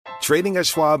Trading at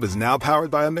Schwab is now powered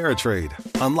by Ameritrade,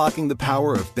 unlocking the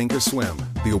power of Thinkorswim,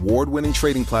 the award-winning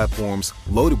trading platforms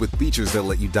loaded with features that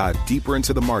let you dive deeper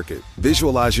into the market.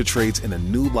 Visualize your trades in a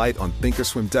new light on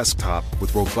Thinkorswim desktop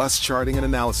with robust charting and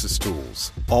analysis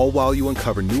tools, all while you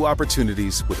uncover new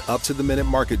opportunities with up-to-the-minute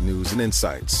market news and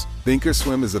insights.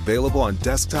 Thinkorswim is available on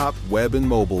desktop, web, and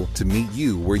mobile to meet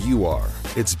you where you are.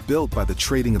 It's built by the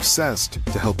trading obsessed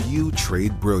to help you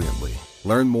trade brilliantly.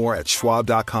 Learn more at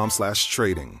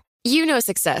schwab.com/trading. You know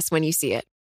success when you see it.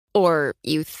 Or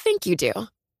you think you do.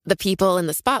 The people in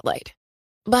the spotlight.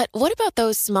 But what about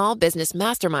those small business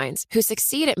masterminds who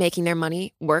succeed at making their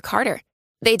money work harder?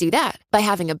 They do that by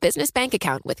having a business bank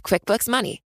account with QuickBooks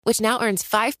Money, which now earns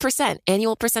 5%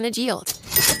 annual percentage yield.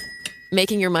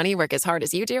 Making your money work as hard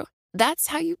as you do? That's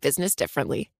how you business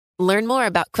differently. Learn more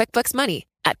about QuickBooks Money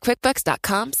at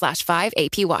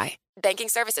quickbooks.com/5APY. Banking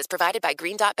services provided by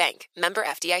Green Dot Bank. Member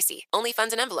FDIC. Only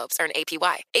funds and envelopes earn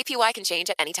APY. APY can change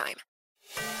at any time.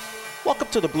 Welcome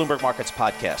to the Bloomberg Markets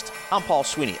Podcast. I'm Paul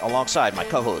Sweeney, alongside my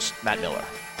co-host, Matt Miller.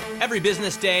 Every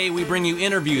business day, we bring you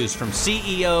interviews from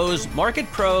CEOs, market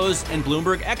pros, and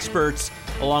Bloomberg experts,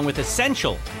 along with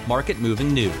essential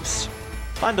market-moving news.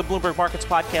 Find the Bloomberg Markets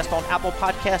Podcast on Apple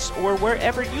Podcasts or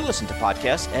wherever you listen to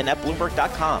podcasts and at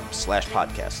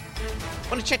Bloomberg.com/podcast.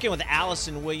 I want to check in with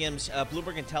Allison Williams,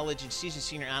 Bloomberg Intelligence. She's a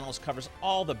senior analyst, covers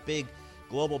all the big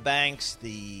global banks,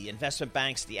 the investment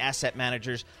banks, the asset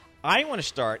managers. I want to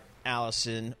start,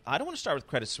 Allison, I don't want to start with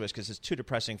Credit Suisse because it's too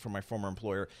depressing for my former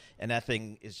employer, and that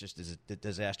thing is just a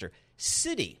disaster.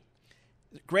 Citi,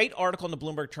 great article in the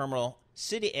Bloomberg Terminal,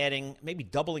 Citi adding, maybe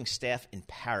doubling staff in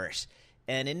Paris.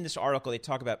 And in this article, they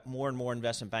talk about more and more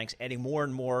investment banks adding more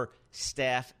and more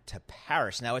staff to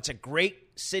Paris. Now, it's a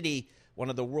great city, one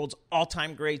of the world's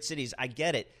all-time great cities. I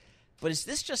get it. But is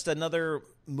this just another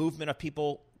movement of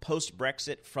people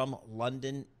post-Brexit from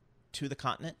London to the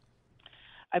continent?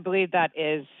 I believe that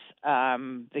is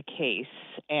the case.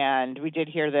 And we did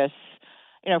hear this,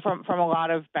 from a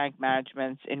lot of bank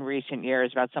managements in recent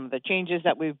years about some of the changes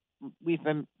that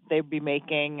they'd be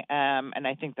making. And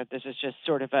I think that this is just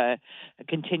sort of a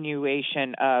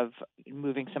continuation of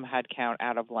moving some headcount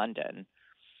out of London.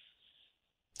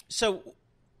 So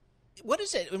what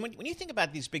is it? When you think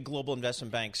about these big global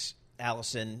investment banks,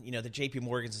 Allison, the JP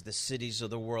Morgans, the Citis of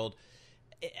the world,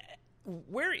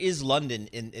 where is London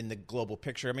in the global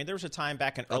picture? I mean, there was a time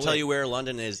back in I'll tell you where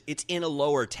London is. It's in a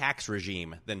lower tax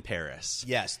regime than Paris.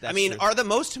 Yes, that's true. Are Are the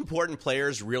most important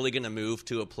players really going to move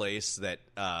to a place that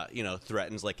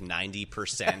threatens like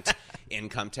 90%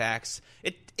 income tax?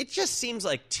 It just seems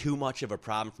like too much of a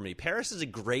problem for me. Paris is a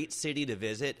great city to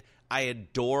visit. I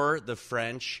adore the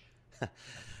French,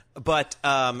 but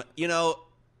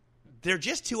they're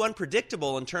just too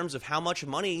unpredictable in terms of how much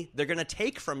money they're going to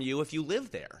take from you if you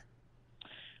live there.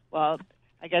 Well,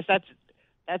 I guess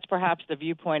that's perhaps the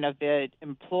viewpoint of the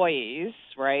employees,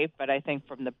 right? But I think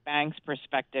from the bank's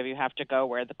perspective, you have to go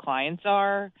where the clients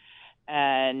are.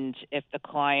 And if the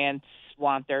clients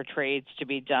want their trades to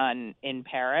be done in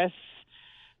Paris,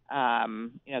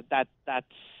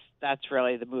 that's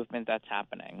really the movement that's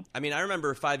happening. I mean, I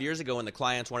remember 5 years ago when the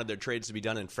clients wanted their trades to be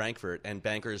done in Frankfurt, and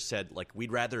bankers said,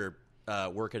 we'd rather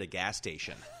work at a gas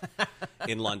station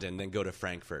in London than go to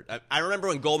Frankfurt. I remember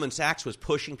when Goldman Sachs was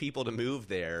pushing people to move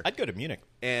there. I'd go to Munich.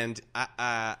 And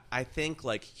I think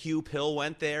Hugh Pill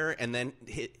went there, and then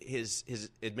his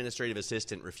administrative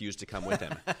assistant refused to come with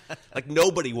him.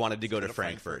 Nobody wanted to go to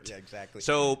Frankfurt. Yeah, exactly.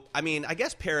 So, I mean, I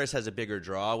guess Paris has a bigger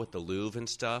draw with the Louvre and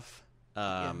stuff.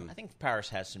 I think Paris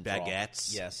has some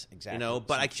baguettes. Draw. Yes, exactly.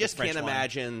 But I just can't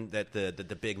imagine that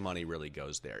the big money really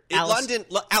goes there.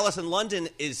 London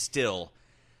is still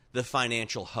the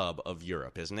financial hub of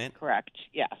Europe, isn't it? Correct.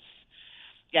 Yes.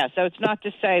 Yeah. So it's not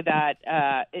to say that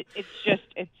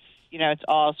it's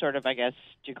all sort of, I guess,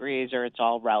 degrees, or it's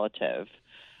all relative.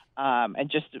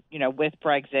 And just with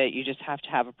Brexit, you just have to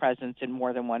have a presence in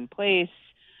more than one place,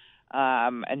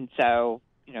 and so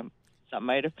some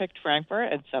might have picked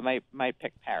Frankfurt, and some might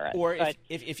pick Paris. Or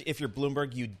if you're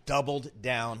Bloomberg, you doubled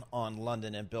down on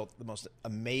London and built the most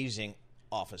amazing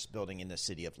office building in the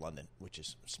city of London, which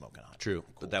is smoking hot. True,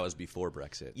 cool. but that was before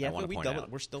Brexit. Yeah, I want to point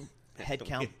out. We're still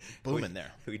headcount booming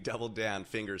there. We doubled down,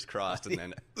 fingers crossed, and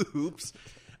then oops.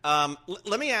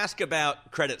 Let me ask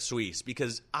about Credit Suisse,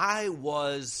 because I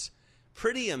was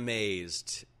pretty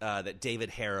amazed that David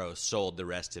Harrow sold the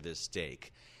rest of his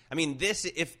stake. I mean,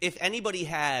 if anybody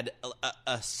had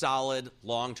a solid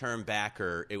long-term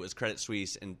backer, it was Credit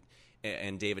Suisse and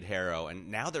David Harrow,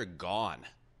 and now they're gone.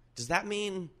 Does that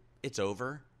mean it's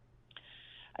over?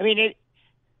 I mean,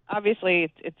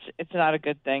 obviously it's not a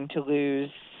good thing to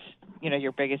lose,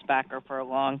 your biggest backer for a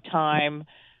long time.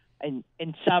 and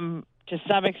to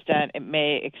some extent, it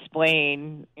may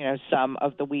explain, some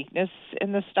of the weakness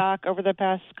in the stock over the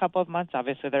past couple of months.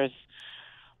 Obviously, there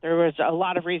was a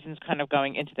lot of reasons kind of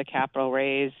going into the capital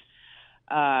raise.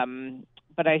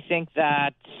 But I think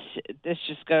that this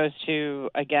just goes to,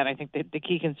 again, I think the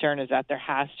key concern is that there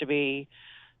has to be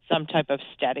some type of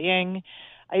steadying.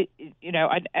 I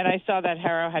saw that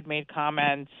Harrow had made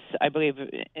comments, I believe,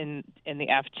 in the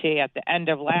FT at the end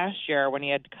of last year when he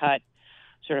had cut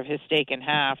sort of his stake in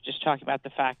half, just talking about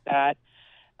the fact that,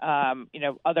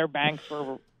 other banks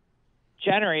were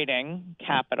generating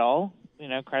capital.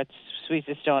 Credit Suisse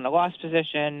is still in a loss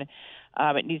position.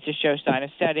 It needs to show sign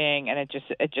of steadying, and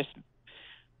it just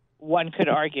one could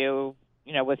argue,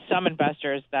 with some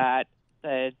investors that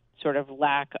the sort of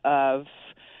lack of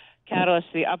catalysts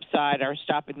to the upside are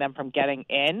stopping them from getting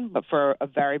in, but for a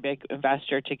very big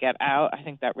investor to get out, I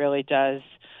think that really does,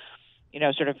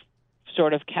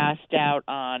 sort of cast doubt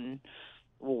on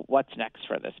what's next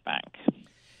for this bank.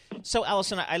 So,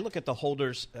 Allison, I look at the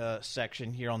holders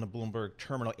section here on the Bloomberg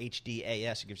Terminal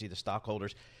HDAS. It gives you the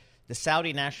stockholders. The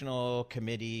Saudi National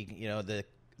Committee,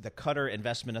 the Qatar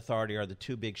Investment Authority are the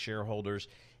two big shareholders.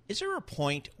 Is there a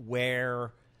point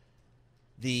where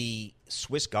the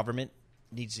Swiss government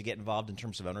needs to get involved in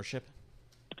terms of ownership?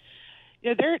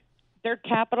 Their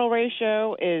capital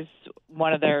ratio is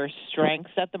one of their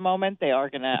strengths at the moment. They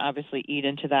are going to obviously eat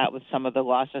into that with some of the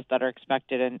losses that are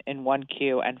expected in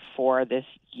 1Q and 4 this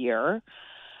year.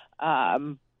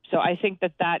 So I think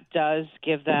that does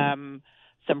give them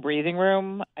some breathing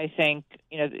room. I think,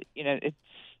 it's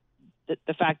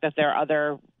the fact that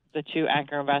the two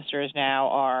anchor investors now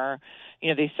are,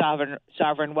 these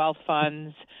sovereign wealth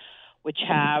funds, which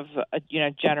have,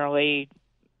 generally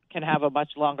can have a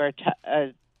much longer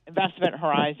investment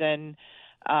horizon,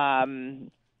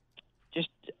 just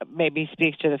maybe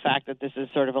speaks to the fact that this is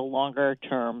sort of a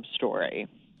longer-term story.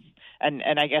 And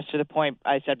I guess to the point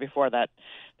I said before that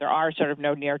there are sort of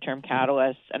no near-term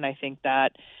catalysts, and I think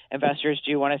that investors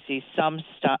do want to see some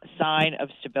sign of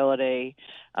stability,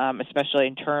 especially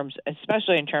in terms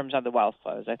of the wealth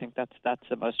flows. I think that's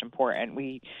the most important.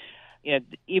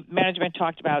 Management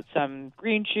talked about some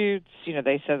green shoots.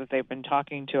 They said that they've been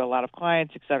to a lot of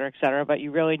clients, et cetera, but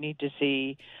you really need to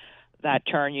see that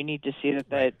turn. You need to see that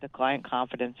the client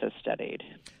confidence has steadied.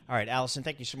 All right, Allison,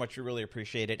 thank you so much. We really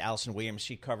appreciate it. Allison Williams,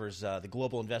 she covers the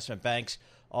global investment banks,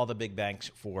 all the big banks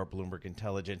for Bloomberg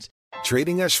Intelligence.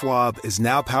 Trading at Schwab is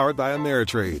now powered by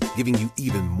Ameritrade, giving you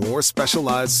even more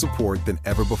specialized support than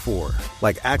ever before.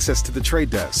 Like access to the trade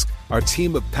desk, our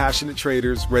team of passionate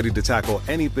traders ready to tackle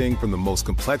anything from the most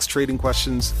complex trading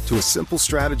questions to a simple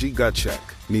strategy gut check.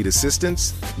 Need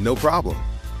assistance? No problem.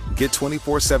 Get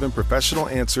 24/7 professional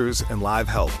answers and live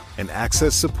help, and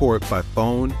access support by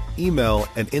phone, email,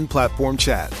 and in-platform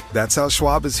chat. That's how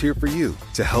Schwab is here for you,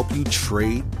 to help you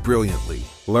trade brilliantly.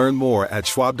 Learn more at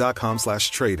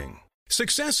schwab.com/trading.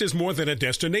 Success is more than a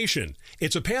destination.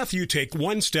 It's a path you take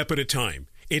one step at a time.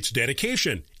 It's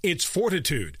dedication, it's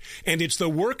fortitude, and it's the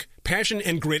work, passion,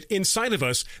 and grit inside of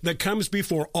us that comes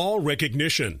before all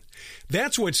recognition.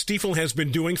 That's what Stifel has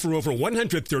been doing for over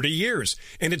 130 years,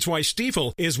 and it's why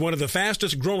Stifel is one of the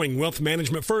fastest growing wealth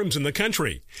management firms in the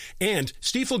country. And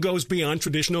Stifel goes beyond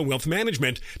traditional wealth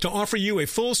management to offer you a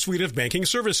full suite of banking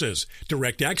services,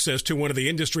 direct access to one of the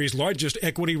industry's largest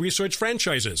equity research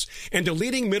franchises, and a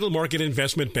leading middle market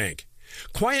investment bank.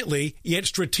 Quietly, yet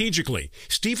strategically,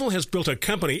 Stifel has built a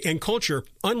company and culture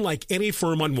unlike any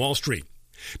firm on Wall Street.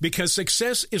 Because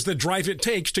success is the drive it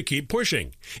takes to keep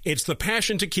pushing. It's the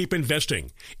passion to keep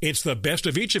investing. It's the best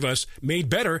of each of us made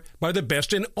better by the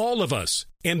best in all of us.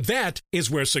 And that is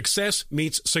where success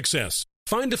meets success.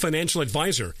 Find a financial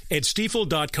advisor at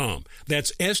Stifel.com.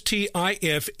 That's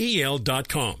Stifel.com.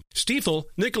 Stifel,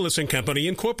 Nicholas & Company,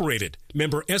 Incorporated.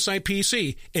 Member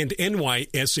SIPC and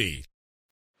NYSE.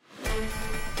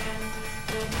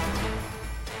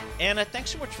 Anna, thanks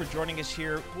so much for joining us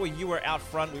here. Boy, you were out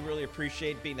front. We really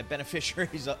appreciate being the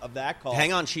beneficiaries of that call.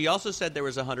 Hang on. She also said there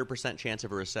was a 100% chance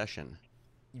of a recession.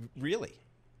 Really?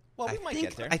 Well, we might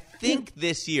get there. I think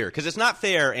this year, because it's not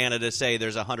fair, Anna, to say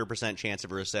there's a 100% chance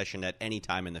of a recession at any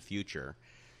time in the future.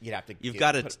 You've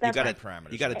got to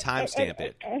timestamp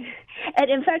it. And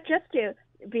in fact, just to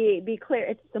be clear,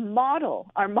 it's the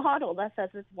model, our model, that says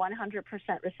it's 100%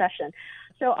 recession.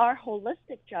 So our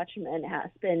holistic judgment has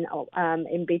been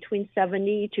in between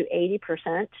 70 to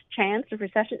 80% chance of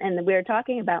recession, and we're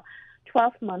talking about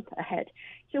 12 months ahead.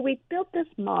 So we built this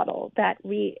model that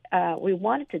we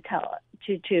wanted to tell us,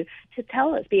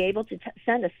 be able to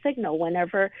send a signal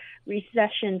whenever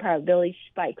recession probability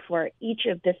spike for each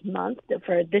of this month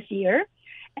for this year.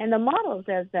 And the model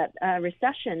says that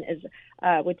recession is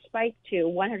would spike to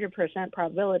 100%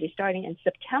 probability starting in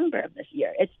September of this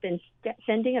year. It's been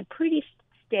sending a pretty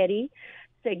steady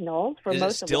signal for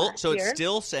most of last year. So it's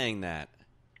still saying that?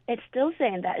 It's still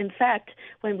saying that. In fact,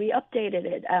 when we updated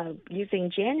it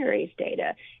using January's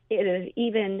data, it is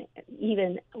even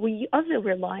we also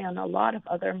rely on a lot of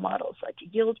other models like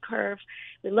yield curves.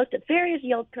 We looked at various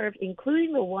yield curves,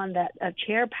 including the one that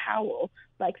Chair Powell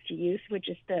likes to use, which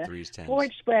is the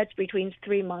forward spreads between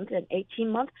 3 months and 18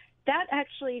 months. That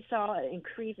actually saw an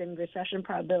increase in recession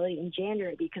probability in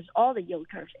January because all the yield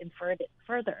curves inferred it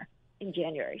further in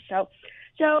January.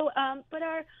 But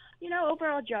our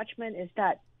overall judgment is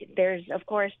that there's, of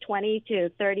course, 20 to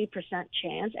 30%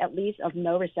 chance at least of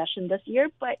no recession this year.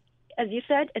 But as you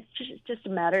said, it's just a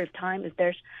matter of time. If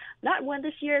there's not one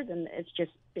this year, then it's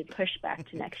just been pushed back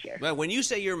to next year. Well, when you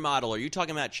say your model, are you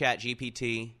talking about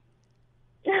ChatGPT?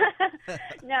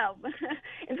 No.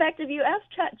 In fact, if you ask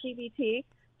ChatGPT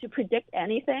to predict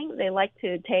anything, they like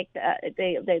to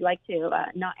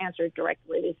not answer it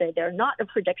directly. They say they're not a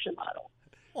prediction model.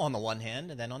 Well, on the one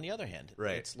hand, and then on the other hand,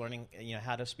 right. It's learning,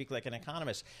 how to speak like an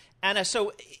economist. Anna,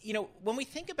 so, when we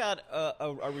think about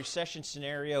a recession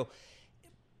scenario,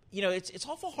 it's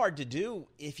awful hard to do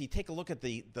if you take a look at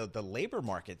the labor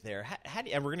market there.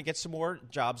 And we're going to get some more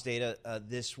jobs data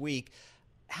this week.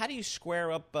 How do you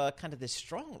square up kind of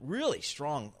this really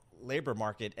strong labor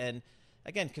market and,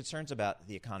 again, concerns about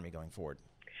the economy going forward?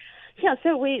 Yeah,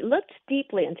 so we looked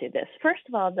deeply into this. First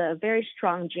of all, the very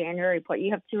strong January report.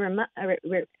 You have to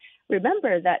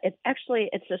remember that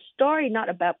it's a story not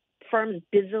about firms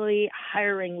busily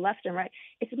hiring left and right.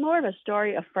 It's more of a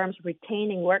story of firms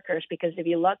retaining workers, because if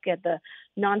you look at the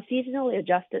non-seasonally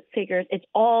adjusted figures, it's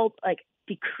all like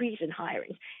decrease in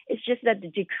hiring. It's just that the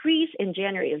decrease in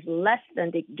January is less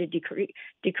than the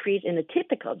decrease in a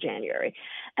typical January.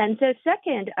 And so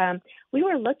second, we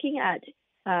were looking at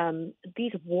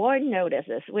these warn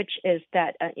notices, which is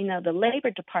that, the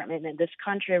Labor Department in this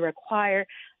country require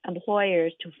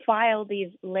employers to file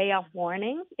these layoff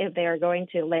warnings if they are going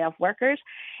to lay off workers.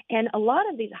 And a lot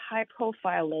of these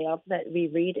high-profile layoffs that we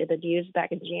read in the news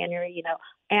back in January,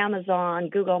 Amazon,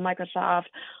 Google, Microsoft,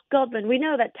 Goldman, we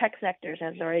know that tech sectors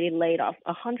has already laid off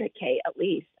 100K at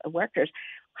least of workers.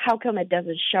 How come it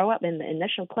doesn't show up in the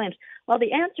initial claims? Well,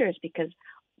 the answer is because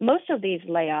most of these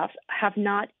layoffs have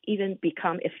not even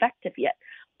become effective yet.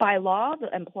 By law,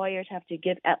 the employers have to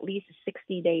give at least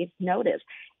 60 days notice.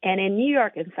 And in New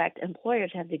York, in fact, employers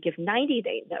have to give 90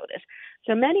 days notice.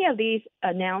 So many of these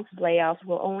announced layoffs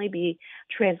will only be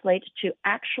translated to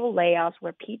actual layoffs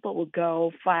where people will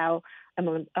go file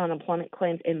unemployment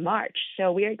claims in March.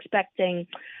 So we're expecting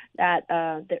that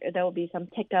there will be some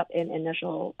tick up in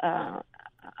initial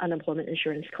unemployment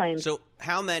insurance claims. So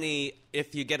how many,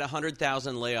 if you get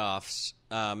 100,000 layoffs,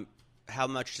 how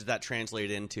much does that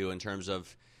translate into in terms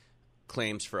of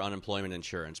claims for unemployment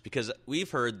insurance? Because we've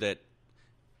heard that,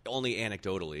 only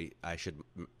anecdotally, I should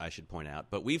point out,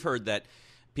 but we've heard that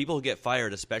people who get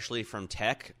fired, especially from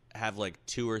tech, have like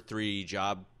 2 or 3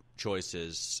 job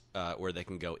choices where they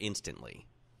can go instantly.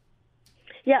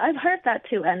 Yeah, I've heard that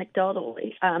too,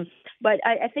 anecdotally. But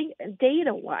I think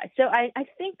data-wise, so I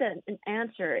think that an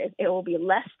answer is it will be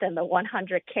less than the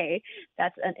 100K.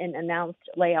 That's an announced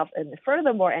layoff. And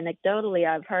furthermore, anecdotally,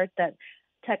 I've heard that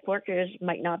tech workers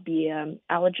might not be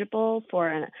eligible for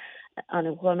an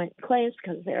unemployment claims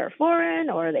because they're foreign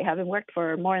or they haven't worked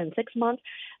for more than 6 months.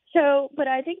 So, but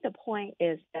I think the point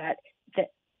is that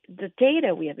the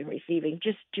data we have been receiving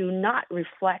just do not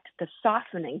reflect the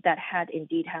softening that had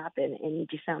indeed happened in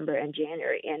December and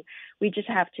January. And we just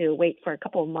have to wait for a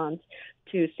couple of months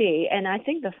to see. And I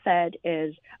think the Fed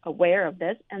is aware of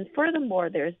this. And furthermore,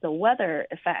 there's the weather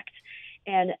effect.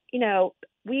 And,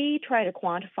 we try to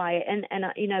quantify it.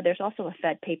 And there's also a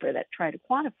Fed paper that tried to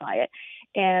quantify it.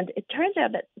 And it turns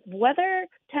out that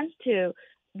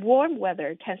warm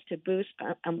weather tends to boost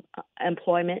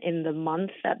employment in the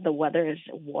months that the weather is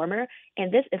warmer,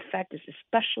 and this effect is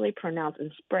especially pronounced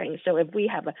in spring. So if we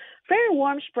have a very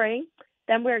warm spring,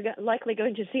 then we're likely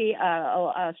going to see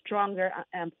a stronger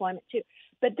employment too.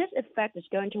 But this effect is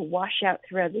going to wash out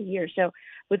throughout the year. So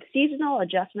with seasonal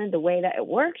adjustment, the way that it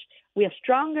works, we have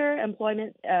stronger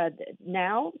employment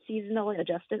now, seasonally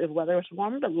adjusted if weather is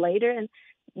warm, but later in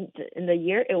the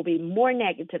year, it will be more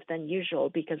negative than usual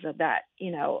because of that.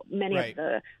 Many of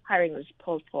the hiring was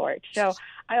pulled forward. So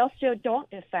I also don't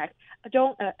expect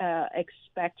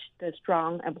the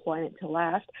strong employment to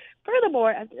last.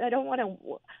 Furthermore, I don't want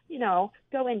to,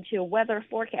 go into weather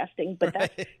forecasting, but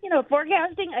that's,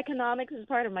 forecasting economics is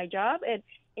part of my job, and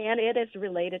it is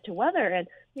related to weather. And,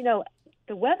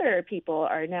 the weather people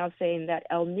are now saying that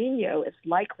El Nino is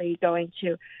likely going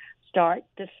to start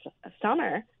this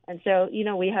summer. And so,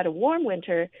 we had a warm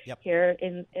winter here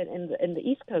in the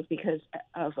East Coast because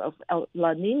of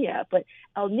La Nina. But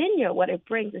El Nino, what it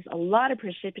brings is a lot of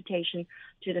precipitation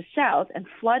to the south and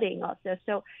flooding also.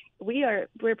 So we're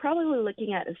probably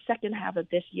looking at the second half of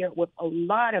this year with a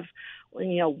lot of,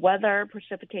 weather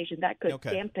precipitation that could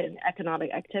dampen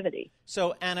economic activity.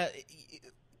 So, Anna,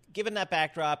 given that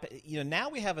backdrop, now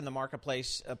we have in the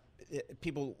marketplace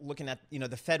people looking at,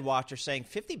 the Fed watch are saying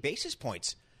 50 basis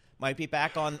points might be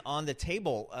back on the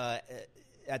table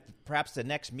at perhaps the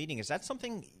next meeting. Is that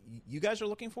something you guys are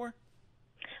looking for?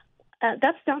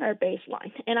 That's not our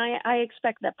baseline. And I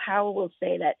expect that Powell will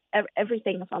say that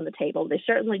everything is on the table. They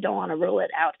certainly don't want to rule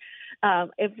it out.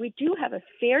 If we do have a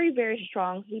very, very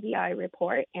strong CPI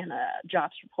report and a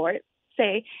jobs report,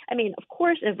 of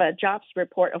course, if a jobs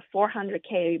report of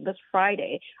 400K this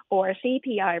Friday or a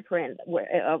CPI print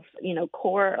of,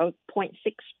 core of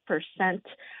 0.6%,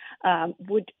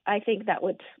 I think that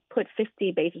would put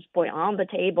 50 basis point on the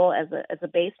table as a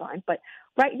baseline. But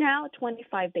right now,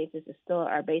 25 basis is still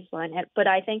our baseline. But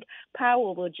I think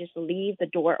Powell will just leave the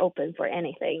door open for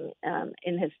anything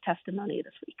in his testimony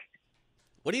this week.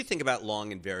 What do you think about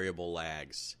long and variable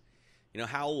lags?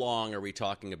 How long are we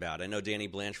talking about? I know Danny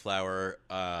Blanchflower,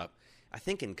 I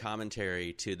think in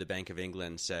commentary to the Bank of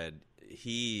England, said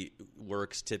he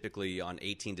works typically on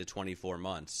 18 to 24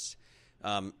 months.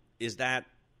 Is that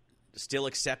still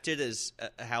accepted as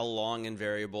how long and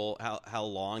variable, how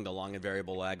long the long and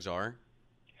variable lags are?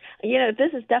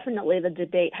 This is definitely the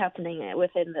debate happening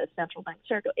within the central bank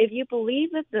circle. If you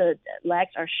believe that the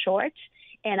lags are short,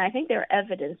 and I think there are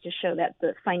evidence to show that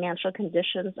the financial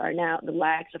conditions are now, the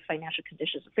lags of financial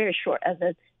conditions are very short, as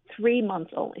in 3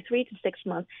 months only, 3 to 6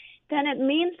 months, then it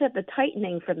means that the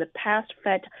tightening from the past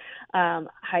Fed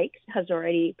hikes has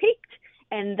already peaked.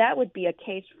 And that would be a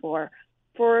case for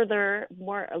further,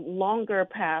 longer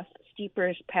path,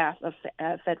 steeper path of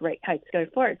Fed rate hikes going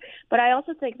forward. But I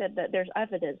also think that there's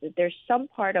evidence that there's some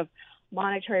part of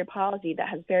monetary policy that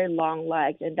has very long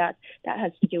lags, and that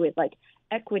has to do with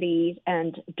equities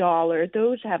and dollar.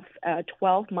 Those have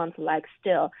 12-month lag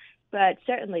still, but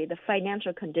certainly the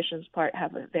financial conditions part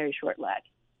have a very short lag.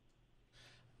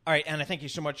 All right, Anna, thank you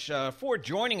so much for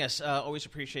joining us. Always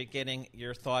appreciate getting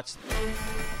your thoughts.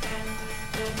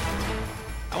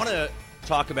 I want to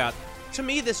talk about, to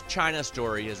me, this China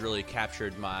story has really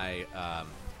captured has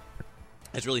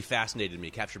really fascinated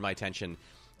me, captured my attention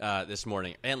this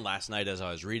morning and last night as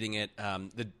I was reading it.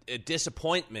 The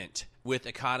disappointment with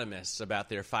economists about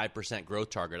their 5%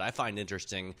 growth target, I find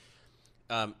interesting,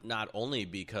 not only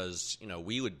because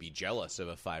we would be jealous of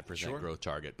a 5% growth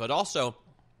target, but also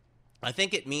I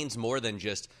think it means more than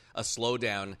just a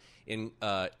slowdown in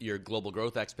your global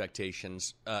growth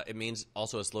expectations. It means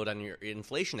also a slowdown in your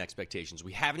inflation expectations.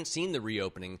 We haven't seen the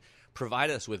reopening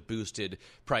provide us with boosted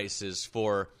prices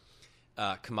for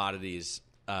commodities,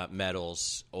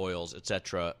 metals, oils,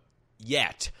 etc.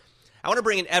 yet. I want to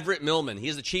bring in Everett Millman. He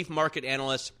is the chief market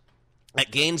analyst at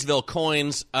Gainesville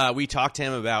Coins. We talked to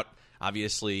him about,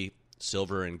 obviously,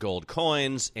 silver and gold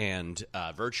coins and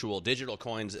virtual digital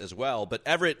coins as well. But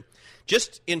Everett,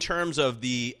 just in terms of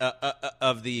the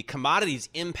commodities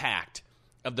impact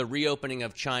of the reopening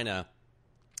of China,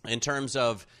 in terms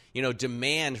of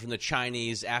demand from the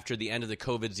Chinese after the end of the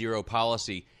COVID zero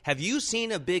policy, have you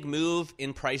seen a big move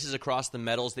in prices across the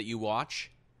metals that you watch?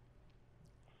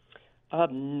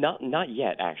 Not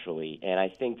yet, actually. And I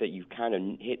think that you've kind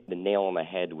of hit the nail on the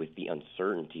head with the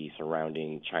uncertainty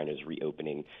surrounding China's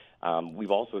reopening.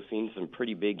 We've also seen some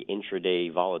pretty big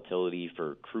intraday volatility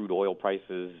for crude oil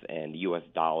prices and the U.S.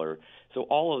 dollar. So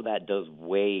all of that does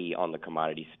weigh on the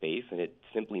commodity space, and it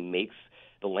simply makes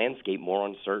the landscape more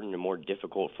uncertain and more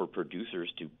difficult for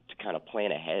producers to kind of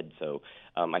plan ahead. So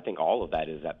I think all of that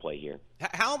is at play here.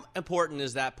 How important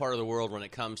is that part of the world when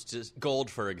it comes to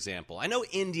gold, for example? I know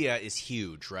India is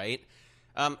huge, right?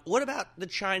 What about the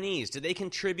Chinese? Do they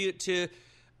contribute to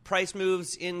price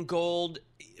moves in gold,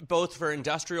 both for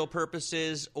industrial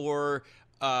purposes or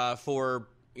for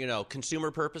consumer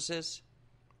purposes?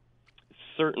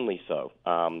 Certainly so.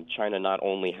 China not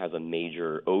only has a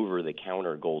major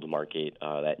over-the-counter gold market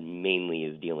that mainly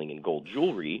is dealing in gold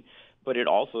jewelry, but it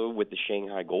also, with the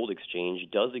Shanghai Gold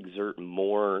Exchange, does exert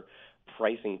more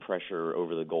pricing pressure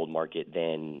over the gold market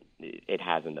than it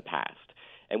has in the past.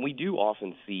 And we do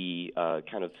often see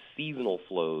kind of seasonal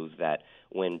flows that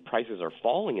when prices are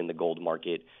falling in the gold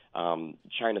market,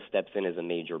 China steps in as a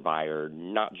major buyer,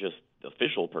 not just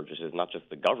official purchases, not just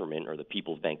the government or the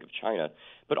People's Bank of China,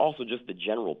 but also just the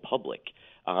general public.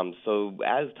 So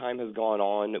as time has gone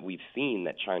on, we've seen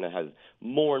that China has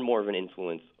more and more of an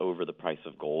influence over the price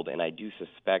of gold, and I do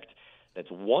suspect that's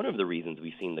one of the reasons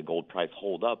we've seen the gold price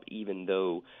hold up, even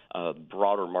though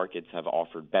broader markets have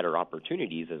offered better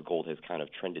opportunities as gold has kind of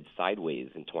trended sideways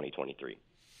in 2023.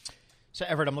 So,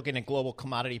 Everett, I'm looking at global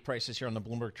commodity prices here on the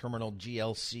Bloomberg Terminal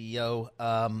GLCO.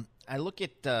 I look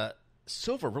at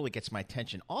silver really gets my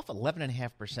attention, off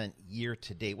 11.5% year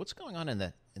to date. What's going on in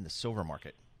the silver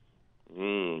market?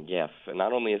 Yes, and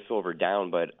not only is silver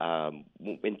down, but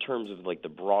in terms of like the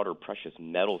broader precious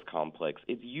metals complex,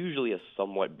 it's usually a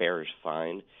somewhat bearish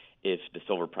sign if the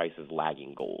silver price is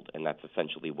lagging gold, and that's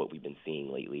essentially what we've been seeing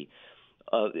lately.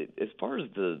 As far as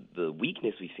the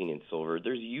weakness we've seen in silver,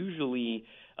 there's usually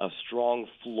a strong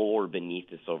floor beneath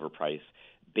the silver price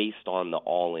based on the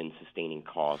all-in sustaining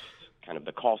cost, kind of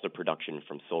the cost of production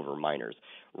from silver miners.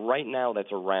 Right now,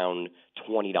 that's around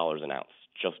 $20 an ounce,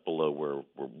 just below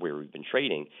where we've been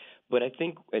trading. But I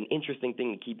think an interesting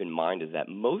thing to keep in mind is that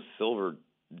most silver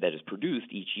that is produced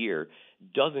each year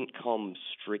doesn't come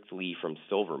strictly from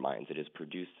silver mines. It is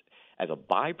produced as a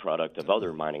byproduct of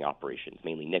other mining operations,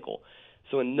 mainly nickel.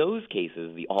 So in those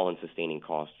cases, the all-in sustaining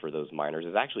cost for those miners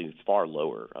is actually far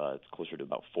lower. It's closer to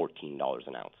about $14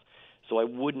 an ounce. So I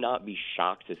would not be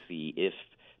shocked to see, if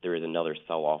there is another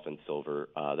sell-off in silver,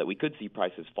 that we could see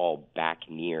prices fall back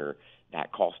near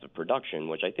that cost of production,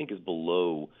 which I think is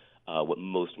below what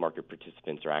most market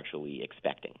participants are actually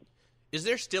expecting. Is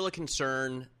there still a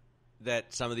concern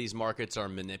that some of these markets are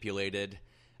manipulated?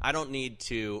 I don't mean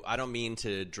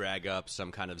to drag up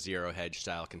some kind of zero hedge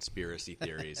style conspiracy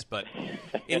theories, but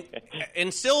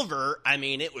in silver, I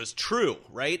mean, it was true,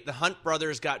 right? The Hunt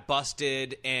brothers got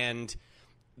busted, and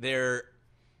there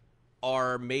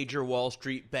are major Wall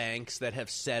Street banks that have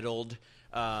settled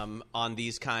on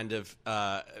these kind of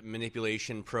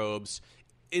manipulation probes.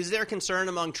 Is there concern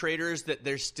among traders that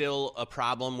there's still a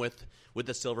problem with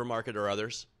the silver market or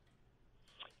others?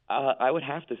 I would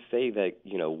have to say that,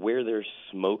 where there's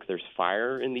smoke, there's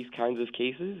fire in these kinds of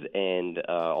cases. And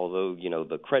although,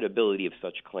 the credibility of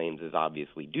such claims is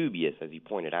obviously dubious, as you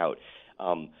pointed out,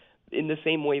 in the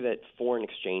same way that foreign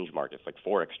exchange markets, like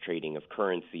Forex trading of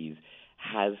currencies,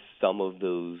 has some of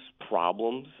those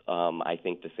problems, I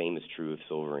think the same is true of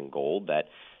silver and gold, that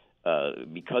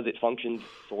because it functions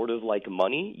sort of like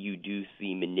money, you do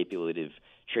see manipulative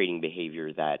trading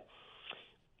behavior that,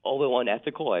 although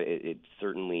unethical, it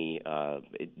certainly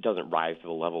it doesn't rise to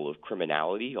the level of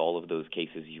criminality. All of those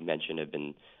cases you mentioned have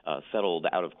been settled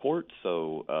out of court,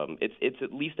 so it's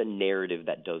at least a narrative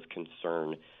that does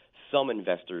concern some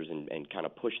investors and kind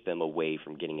of push them away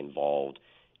from getting involved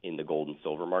in the gold and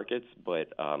silver markets. But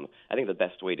I think the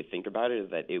best way to think about it is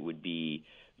that it would be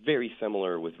very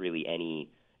similar with really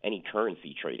any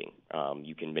currency trading.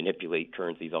 You can manipulate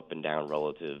currencies up and down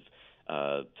relative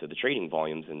to the trading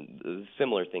volumes, and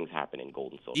similar things happen in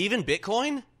gold and silver. Even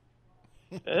Bitcoin?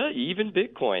 Even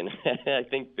Bitcoin. I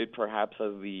think it perhaps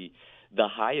has the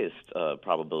highest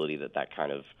probability that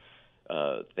kind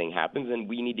of thing happens. And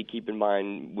we need to keep in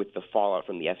mind, with the fallout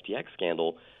from the FTX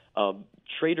scandal,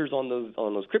 traders on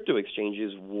those crypto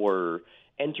exchanges were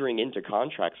entering into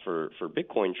contracts for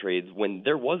Bitcoin trades when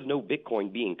there was no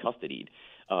Bitcoin being custodied.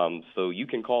 So you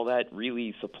can call that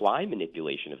really supply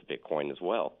manipulation of Bitcoin as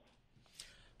well.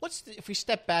 If we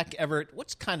step back, Everett,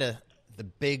 what's kind of the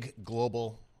big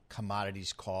global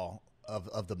commodities call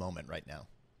of the moment right now?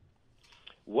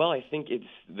 Well, I think it's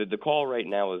the call right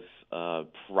now is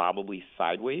probably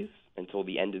sideways until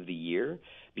the end of the year,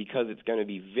 because it's going to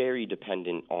be very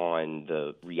dependent on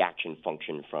the reaction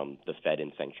function from the Fed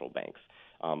and central banks.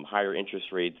 Higher interest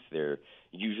rates, they're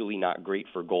usually not great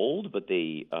for gold, but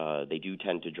they do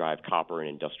tend to drive copper and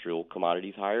industrial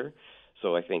commodities higher.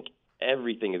 So I think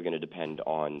everything is going to depend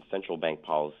on central bank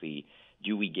policy.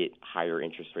 Do we get higher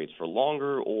interest rates for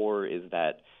longer, or is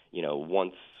that,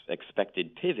 once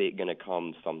expected pivot going to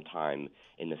come sometime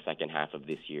in the second half of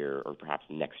this year or perhaps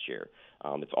next year?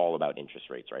 It's all about interest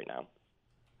rates right now.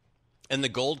 And the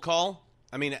gold call?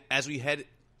 I mean, as we head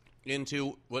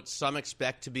into what some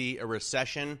expect to be a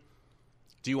recession,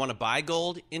 do you want to buy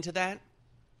gold into that?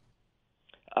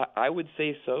 I would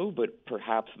say so, but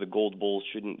perhaps the gold bulls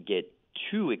shouldn't get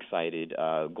too excited.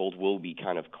 Gold will be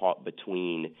kind of caught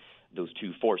between those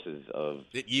two forces of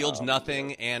it yields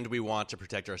nothing, and we want to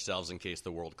protect ourselves in case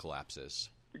the world collapses.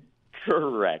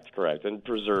 Correct, and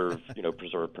preserve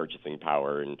purchasing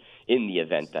power, and in the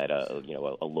event that a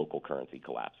local currency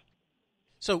collapse.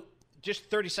 So, just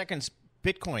 30 seconds.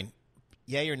 Bitcoin,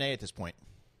 yay or nay at this point?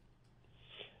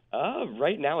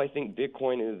 Right now, I think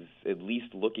Bitcoin is at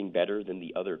least looking better than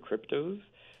the other cryptos.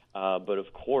 But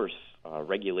of course,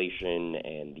 regulation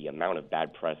and the amount of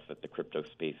bad press that the crypto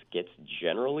space gets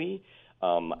generally,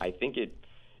 I think it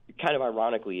kind of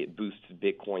ironically it boosts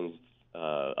Bitcoin's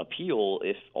appeal,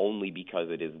 if only because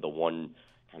it is the one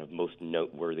kind of most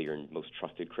noteworthy or most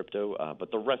trusted crypto.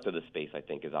 But the rest of the space, I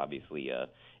think, is obviously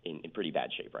in pretty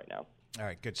bad shape right now. All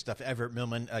right, good stuff. Everett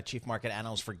Millman, Chief Market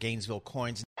Analyst for Gainesville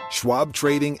Coins. Schwab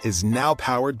Trading is now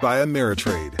powered by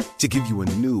Ameritrade to give you a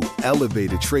new,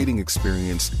 elevated trading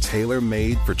experience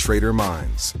tailor-made for trader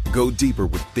minds. Go deeper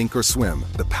with Thinkorswim,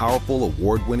 the powerful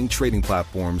award-winning trading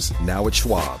platforms now at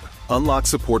Schwab. Unlock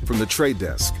support from the Trade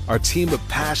Desk, our team of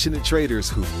passionate traders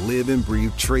who live and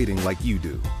breathe trading like you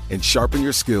do. And sharpen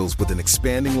your skills with an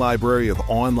expanding library of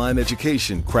online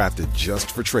education crafted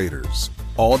just for traders.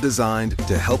 All designed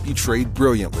to help you trade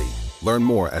brilliantly. Learn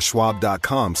more at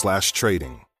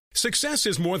schwab.com/trading. Success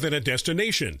is more than a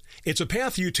destination. It's a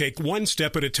path you take one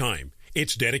step at a time.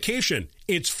 It's dedication,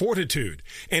 it's fortitude,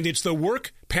 and it's the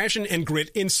work, passion, and grit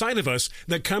inside of us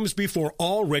that comes before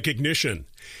all recognition.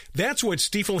 That's what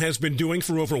Stifel has been doing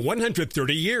for over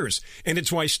 130 years, and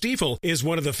it's why Stifel is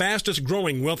one of the fastest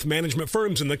growing wealth management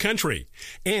firms in the country.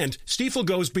 And Stifel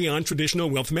goes beyond traditional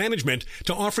wealth management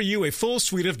to offer you a full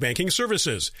suite of banking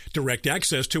services, direct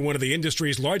access to one of the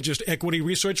industry's largest equity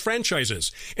research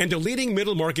franchises, and a leading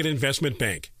middle market investment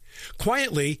bank.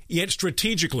 Quietly, yet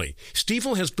strategically,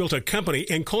 Stifel has built a company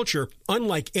and culture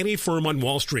unlike any firm on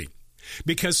Wall Street.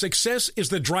 Because success is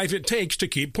the drive it takes to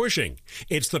keep pushing.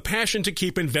 It's the passion to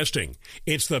keep investing.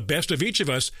 It's the best of each of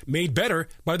us made better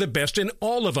by the best in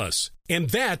all of us. And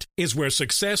that is where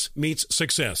success meets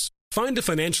success. Find a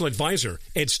financial advisor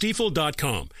at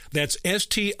Stifel.com. That's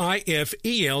STIFEL.com.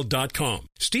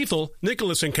 Stifel,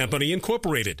 Nicholas & Company,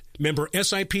 Incorporated. Member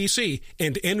SIPC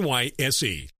and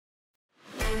NYSE.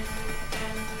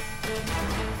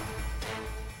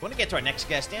 I want to get to our next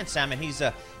guest, Dan Salmon. He's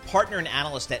a partner and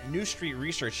analyst at New Street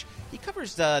Research. He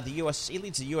covers the U.S. He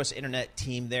leads the U.S. Internet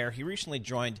team there. He recently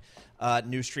joined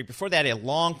New Street. Before that, a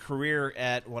long career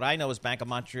at what I know as Bank of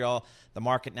Montreal. The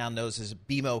market now knows as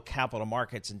BMO Capital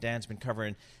Markets, and Dan's been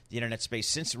covering the Internet space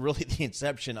since really the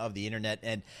inception of the Internet.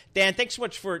 And Dan, thanks so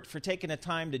much for taking the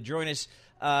time to join us.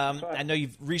 I know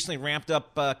you've recently ramped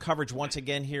up coverage once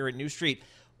again here at New Street.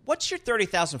 What's your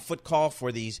 30,000-foot call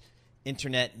for these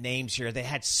Internet names here? They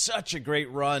had such a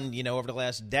great run, over the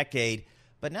last decade,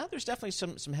 but now there's definitely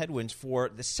some headwinds for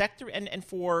the sector and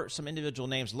for some individual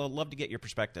names. Love to get your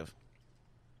perspective.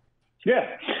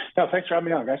 Yeah. No, thanks for having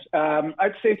me on, guys.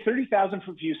 I'd say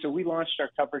 30,000-foot view. So we launched our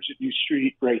coverage at New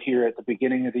Street right here at the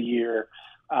beginning of the year.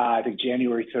 I think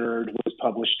January 3rd was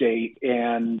publish date.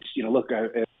 And, look,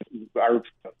 our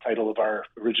title of our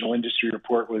original industry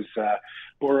report was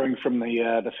borrowing from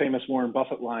the famous Warren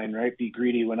Buffett line, right? Be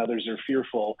greedy when others are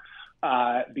fearful.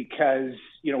 Because,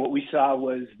 what we saw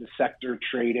was the sector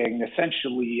trading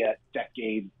essentially at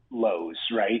decade lows,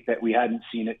 right? That we hadn't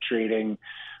seen it trading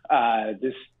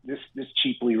this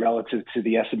cheaply relative to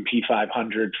the S&P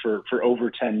 500 for over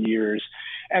 10 years.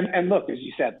 And look, as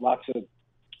you said, lots of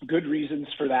good reasons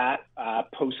for that.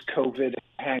 Post-COVID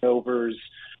hangovers,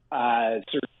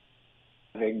 certainly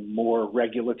having more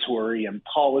regulatory and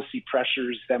policy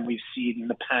pressures than we've seen in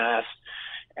the past.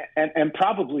 And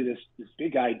probably this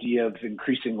big idea of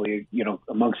increasingly,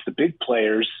 amongst the big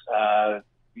players,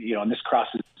 and this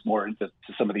crosses more into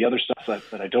some of the other stuff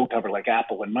that I don't cover, like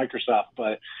Apple and Microsoft,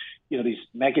 but, these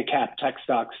mega cap tech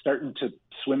stocks starting to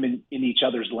swim in each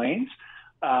other's lanes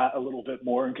a little bit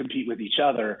more and compete with each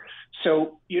other.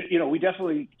 So, we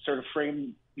definitely sort of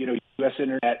frame, U.S.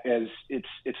 Internet as it's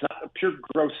not a pure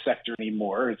growth sector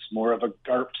anymore. It's more of a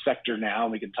GARP sector now.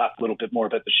 And we can talk a little bit more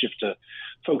about the shift to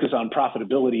focus on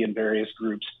profitability in various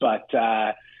groups. But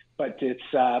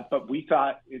we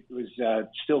thought it was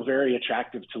still very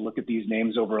attractive to look at these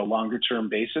names over a longer term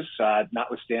basis,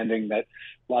 notwithstanding that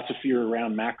lots of fear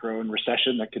around macro and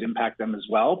recession that could impact them as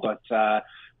well. But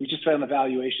we just found the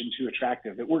valuation too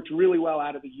attractive. It worked really well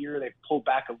out of the year. They pulled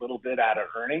back a little bit out of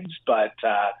earnings, but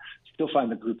still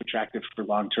find the group attractive for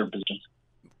long term positions.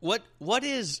 What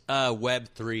is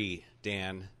Web3,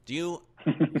 Dan? Do you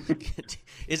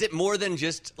is it more than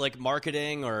just like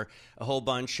marketing or a whole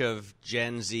bunch of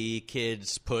Gen Z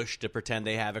kids pushed to pretend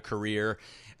they have a career?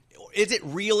 Is it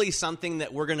really something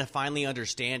that we're going to finally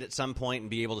understand at some point and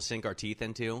be able to sink our teeth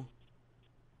into?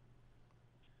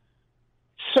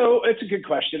 So it's a good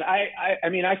question. I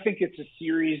mean, I think it's a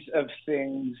series of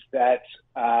things that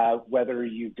whether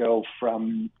you go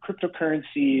from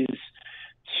cryptocurrencies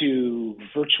to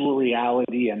virtual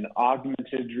reality and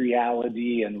augmented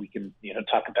reality, and we can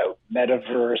talk about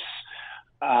metaverse.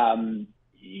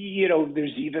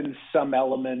 there's even some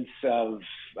elements of,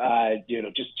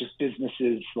 just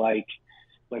businesses like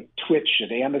Twitch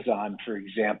and Amazon, for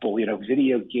example,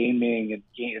 video gaming and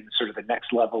sort of the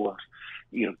next level of,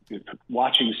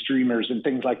 watching streamers and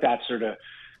things like that, sort of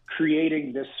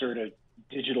creating this sort of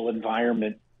digital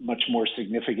environment much more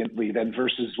significantly than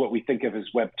versus what we think of as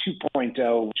Web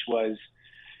 2.0, which was,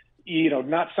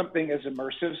 not something as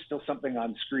immersive, still something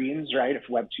on screens, right? If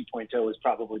Web 2.0 is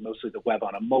probably mostly the web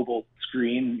on a mobile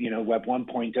screen, Web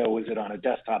 1.0 was it on a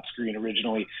desktop screen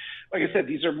originally. Like I said,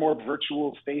 these are more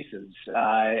virtual spaces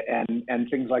and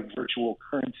things like virtual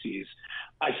currencies.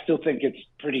 I still think it's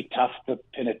pretty tough to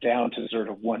pin it down to sort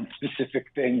of one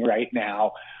specific thing right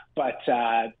now. But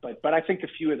I think a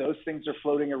few of those things are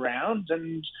floating around,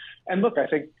 and look, I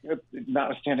think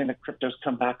notwithstanding that crypto's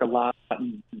come back a lot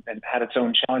and had its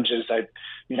own challenges, I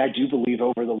do believe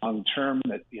over the long term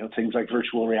that things like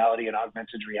virtual reality and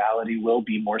augmented reality will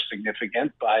be more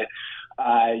significant. But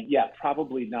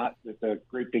probably not with a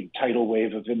great big tidal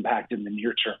wave of impact in the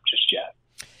near term just yet.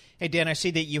 Hey, Dan, I see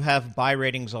that you have buy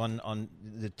ratings on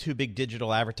the two big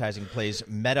digital advertising plays,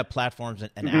 Meta Platforms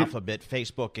and Alphabet,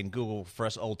 Facebook and Google for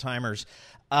us old-timers.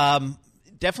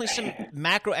 Definitely some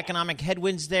macroeconomic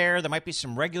headwinds there. There might be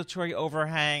some regulatory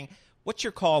overhang. What's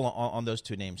your call on those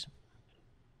two names?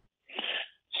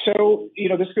 So,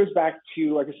 this goes back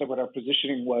to, like I said, what our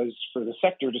positioning was for the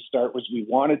sector to start was we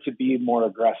wanted to be more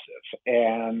aggressive.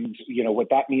 And, what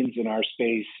that means in our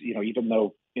space, even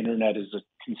though internet is a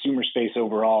consumer space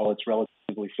overall, it's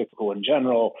relatively fickle in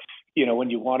general. When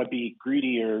you want to be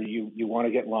greedier, you want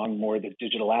to get long more the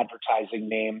digital advertising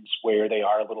names where they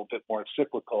are a little bit more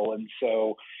cyclical. And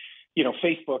so,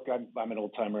 Facebook, I'm an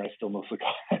old timer, I still mostly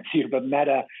call that here, but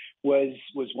Meta was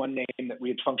one name that we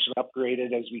had functionally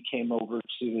upgraded as we came over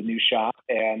to the new shop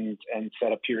and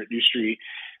set up here at New Street.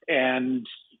 And,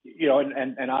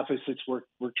 and obviously it's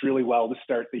worked really well to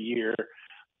start the year.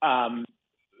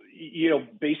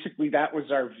 Basically that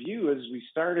was our view as we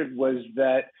started, was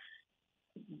that,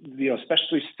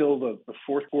 especially still the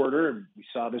fourth quarter, and we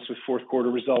saw this with fourth quarter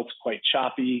results, quite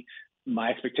choppy. My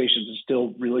expectations are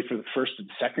still really for the first and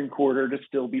second quarter to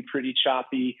still be pretty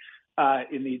choppy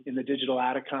in the digital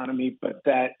ad economy, but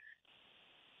that.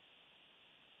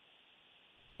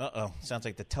 Sounds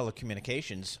like the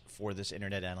telecommunications for this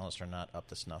internet analyst are not up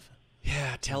to snuff.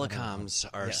 Yeah, telecoms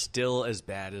are still as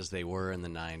bad as they were in the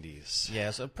 90s.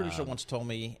 Yeah, so a producer once told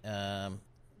me,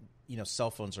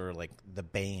 cell phones are like the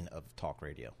bane of talk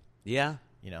radio. Yeah.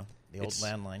 The old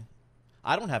landline.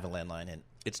 I don't have a landline, and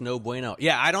it's no bueno.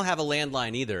 Yeah, I don't have a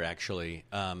landline either, actually.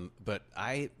 But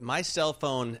my cell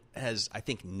phone has, I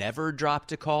think, never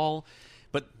dropped a call.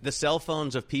 But the cell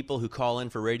phones of people who call in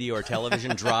for radio or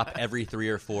television drop every 3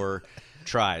 or 4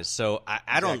 tries. So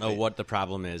I don't know what the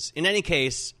problem is. In any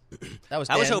case, I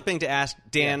was hoping to ask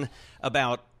Dan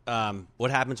about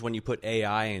what happens when you put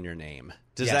AI in your name.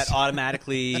 Does that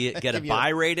automatically get a buy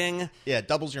rating? Yeah, it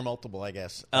doubles your multiple, I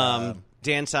guess.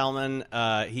 Dan Salmon,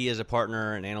 he is a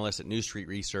partner and analyst at New Street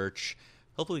Research.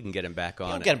 Hopefully we can get him back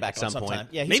on at some point.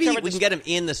 Yeah, maybe we can get him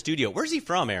in the studio. Where's he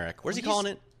from, Eric? Where's he calling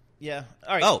it? Yeah.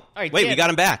 All right. Oh, wait, Dan, we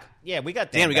got him back. Yeah, we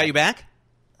got Dan. We got you back?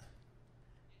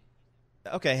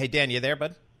 Okay. Hey, Dan, you there,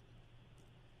 bud?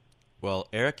 Well,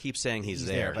 Eric keeps saying he's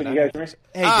there. Can you guys hear me?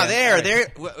 Hey,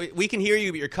 there. We can hear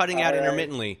you, but you're cutting out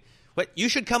intermittently. But you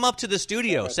should come up to the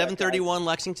studio, 731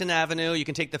 Lexington Avenue. You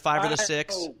can take the 5 or the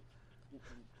 6.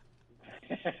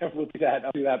 We'll do that.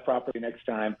 I'll do that properly next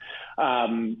time.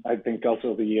 I think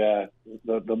also the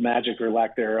magic or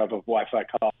lack thereof of Wi-Fi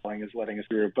calling is letting us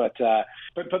through. But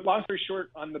long story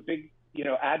short, on the big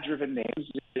ad-driven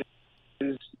names,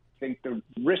 I think the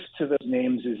risk to those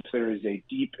names is there is a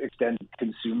deep, extended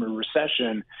consumer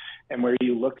recession, and where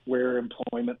you look where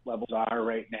employment levels are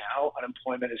right now,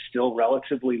 unemployment is still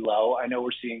relatively low. I know we're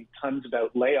seeing tons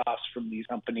about layoffs from these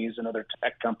companies and other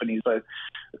tech companies, but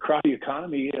across the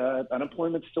economy,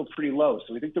 unemployment's still pretty low.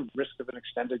 So we think the risk of an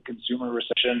extended consumer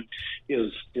recession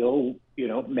is still,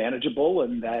 manageable,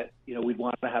 and that, we'd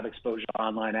want to have exposure to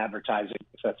online advertising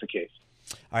if that's the case.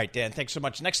 All right, Dan, thanks so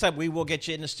much. Next time we will get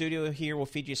you in the studio here. We'll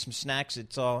feed you some snacks.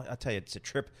 I'll tell you, it's a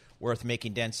trip worth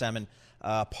making. Dan Salmon,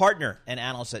 partner and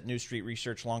analyst at New Street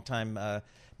Research, longtime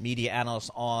media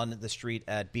analyst on the street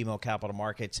at BMO Capital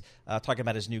Markets, talking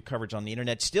about his new coverage on the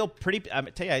internet. Still pretty, I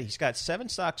tell you, he's got 7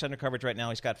 stocks under coverage right now.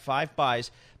 He's got 5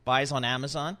 buys on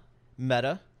Amazon,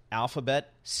 Meta,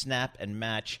 Alphabet, Snap, and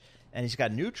Match. And he's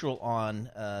got neutral on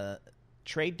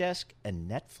Trade Desk and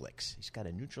Netflix. He's got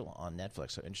a neutral on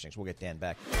Netflix, so interesting. So we'll get Dan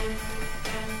back.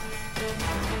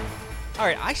 All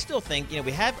right, I still think, we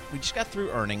just got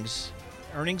through earnings.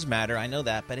 Earnings matter, I know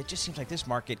that, but it just seems like this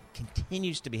market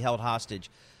continues to be held hostage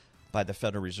by the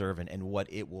Federal Reserve and what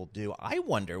it will do. I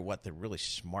wonder what the really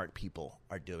smart people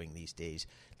are doing these days,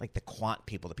 like the quant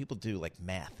people, the people do like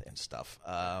math and stuff.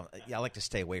 I like to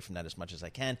stay away from that as much as I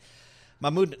can.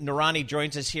 Mahmoud Noorani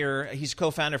joins us here. He's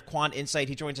co-founder of Quant Insight.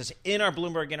 He joins us in our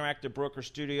Bloomberg Interactive Broker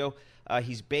studio.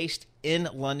 He's based in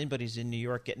London, but he's in New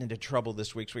York getting into trouble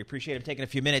this week, so we appreciate him taking a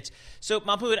few minutes. So,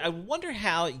 Mahmoud, I wonder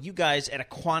how you guys at a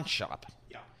quant shop,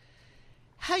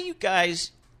 how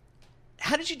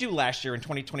did you do last year in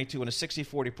 2022 when a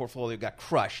 60-40 portfolio got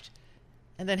crushed?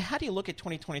 And then how do you look at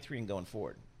 2023 and going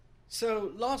forward?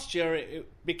 So last year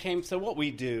it became, so what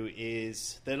we do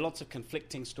is there are lots of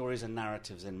conflicting stories and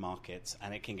narratives in markets,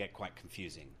 and it can get quite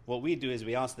confusing. What we do is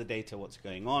we ask the data what's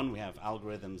going on. We have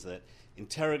algorithms that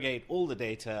interrogate all the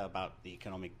data about the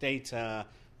economic data,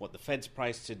 what the Fed's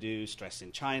priced to do, stress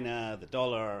in China, the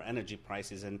dollar, energy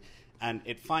prices, and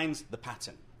it finds the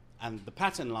pattern. And the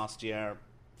pattern last year,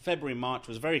 February, March,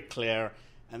 was very clear,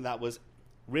 and that was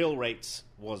real rates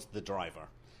was the driver.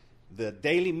 The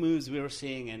daily moves we were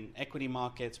seeing in equity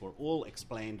markets were all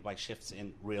explained by shifts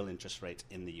in real interest rates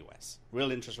in the US.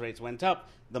 Real interest rates went up,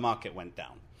 the market went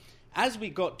down. As we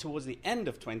got towards the end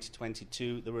of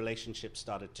 2022, the relationship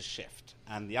started to shift.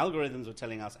 And the algorithms were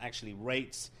telling us actually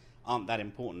rates aren't that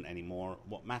important anymore.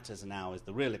 What matters now is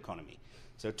the real economy.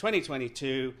 So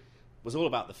 2022 was all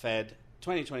about the Fed.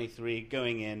 2023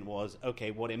 going in was,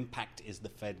 okay, what impact is the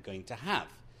Fed going to have?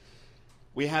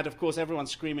 We had, of course, everyone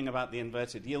screaming about the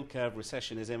inverted yield curve.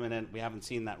 Recession is imminent. We haven't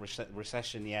seen that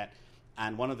recession yet.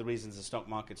 And one of the reasons the stock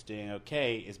market's doing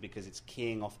okay is because it's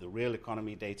keying off the real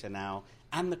economy data now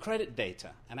and the credit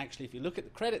data. And actually, if you look at the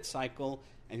credit cycle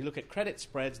and you look at credit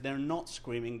spreads, they're not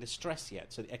screaming distress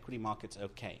yet. So the equity market's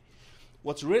okay.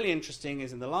 What's really interesting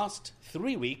is in the last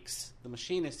 3 weeks, the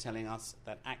machine is telling us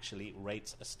that actually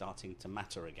rates are starting to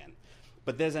matter again.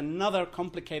 But there's another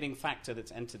complicating factor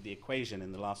that's entered the equation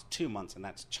in the last 2 months, and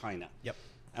that's China. Yep.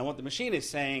 And what the machine is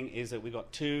saying is that we've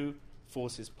got two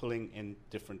forces pulling in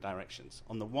different directions.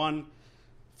 On the one,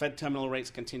 Fed terminal rates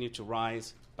continue to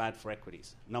rise, bad for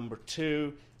equities. Number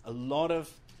two, a lot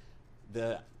of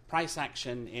the price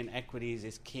action in equities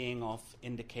is keying off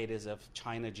indicators of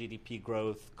China GDP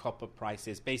growth, copper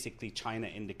prices, basically China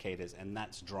indicators, and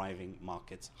that's driving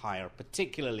markets higher,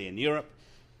 particularly in Europe.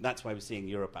 That's why we're seeing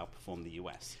Europe outperform the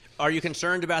U.S. Are you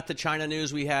concerned about the China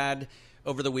news we had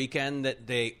over the weekend that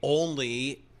they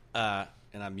only, and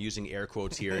I'm using air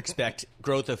quotes here, expect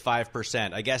growth of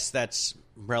 5%? I guess that's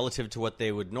relative to what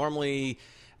they would normally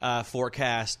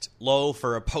forecast low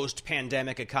for a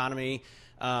post-pandemic economy.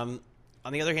 On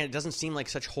the other hand, it doesn't seem like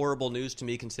such horrible news to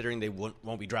me considering they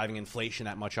won't be driving inflation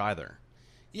that much either.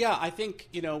 Yeah, I think,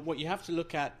 what you have to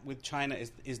look at with China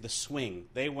is the swing.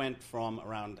 They went from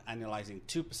around annualizing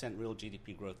 2% real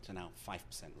GDP growth to now 5%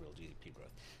 real GDP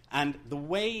growth. And the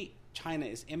way China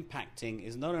is impacting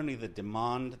is not only the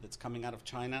demand that's coming out of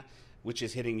China, which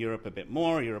is hitting Europe a bit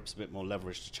more. Europe's a bit more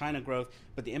leveraged to China growth,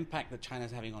 but the impact that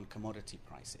China's having on commodity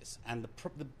prices. And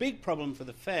the big problem for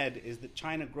the Fed is that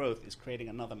China growth is creating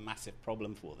another massive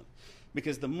problem for them.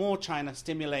 Because the more China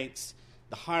stimulates,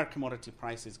 the higher commodity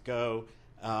prices go.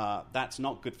 That's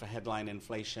not good for headline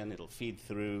inflation. It'll feed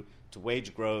through to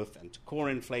wage growth and to core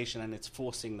inflation, and it's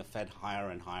forcing the Fed higher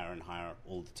and higher and higher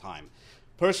all the time.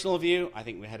 Personal view, I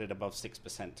think we're headed above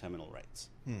 6% terminal rates.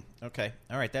 Okay.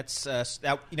 All right. That's, it's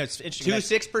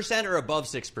interesting. To 6% or above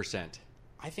 6%?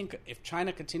 I think if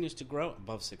China continues to grow,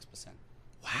 above 6%.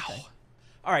 Wow. Okay.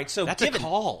 All right. So that's a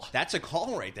call. That's a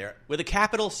call right there. With a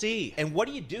capital C. And what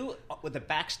do you do with the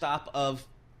backstop of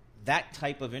that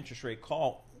type of interest rate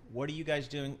call? What are you guys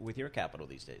doing with your capital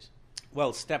these days?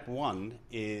 Well, step one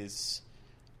is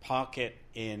park it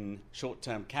in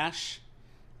short-term cash.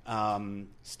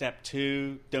 Step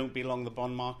two, don't be long the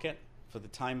bond market for the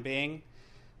time being.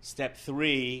 Step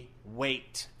three,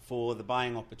 wait for the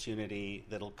buying opportunity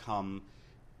that'll come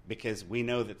because we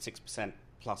know that 6%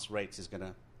 plus rates is going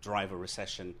to drive a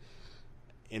recession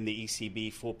in the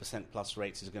ECB, 4% plus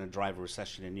rates is going to drive a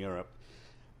recession in Europe.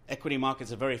 Equity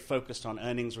markets are very focused on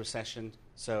earnings recession,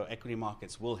 so equity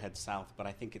markets will head south, but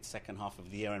I think it's second half of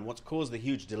the year. And what's caused the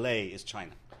huge delay is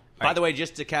China. By the way,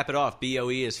 just to cap it off, BOE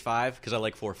is 5 because I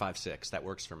like 4, 5, 6. That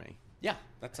works for me. Yeah,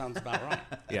 that sounds about right.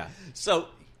 Yeah. So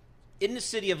in the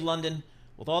city of London,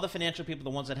 with all the financial people,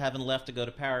 the ones that haven't left to go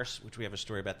to Paris, which we have a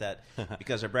story about that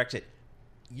because of Brexit,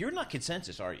 you're not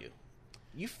consensus, are you?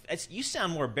 You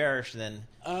sound more bearish than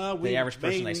the average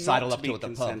person I sidle up to at the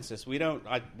consensus. We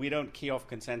don't key off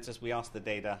consensus. We ask the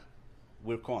data.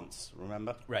 We're quants,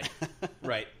 remember? Right,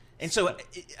 right. And so,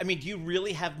 I mean, do you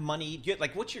really have money?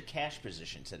 What's your cash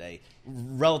position today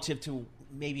relative to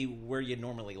maybe where you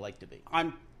normally like to be?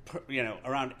 I'm,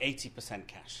 around 80%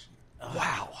 cash.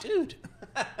 Wow. Dude.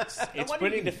 It's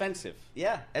pretty defensive.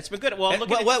 Yeah, it's been good.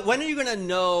 Well, when are you going to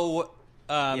know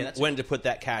when to put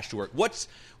that cash to work? What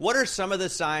are some of the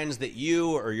signs that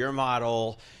you or your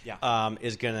model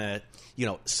is going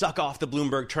to suck off the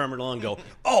Bloomberg terminal and go,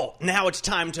 oh, now it's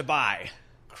time to buy?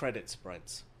 Credit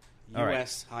spreads. All right.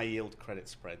 U.S. high-yield credit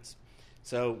spreads.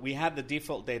 So we had the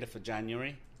default data for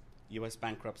January, U.S.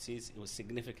 bankruptcies. It was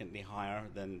significantly higher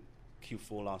than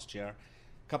Q4 last year.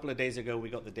 A couple of days ago, we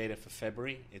got the data for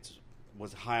February. It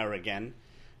was higher again.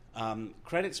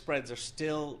 Credit spreads are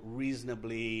still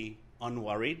reasonably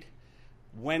unworried.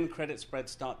 When credit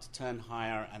spreads start to turn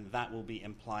higher, and that will be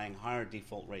implying higher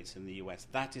default rates in the U.S.,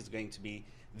 that is going to be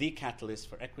the catalyst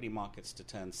for equity markets to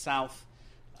turn south.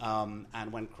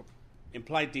 And when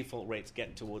implied default rates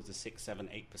get towards the 6, 7,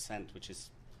 8%, which is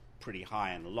pretty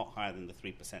high and a lot higher than the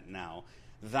 3% now,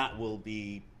 that will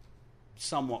be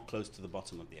somewhat close to the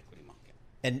bottom of the equity market.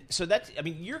 And so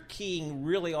you're keying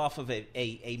really off of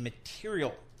a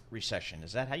material recession.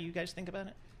 Is that how you guys think about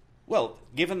it? Well,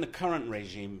 given the current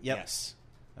regime, yes.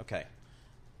 Okay.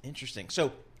 Interesting.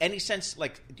 So any sense, do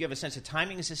you have a sense of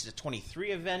timing? Is this a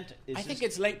 23 event? I think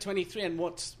it's late 23, and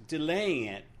what's delaying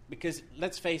it, because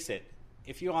let's face it,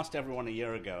 if you asked everyone a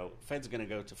year ago, Fed's going to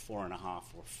go to 4.5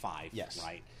 or 5,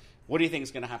 right? What do you think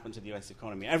is going to happen to the U.S.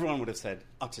 economy? Everyone would have said,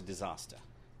 utter disaster.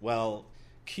 Well,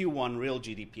 Q1 real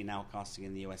GDP now casting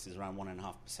in the U.S. is around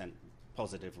 1.5%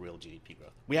 positive real GDP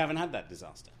growth. We haven't had that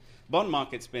disaster. Bond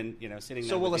market's been, sitting there.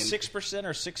 So will a 6% or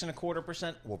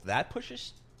 6.25%, will that push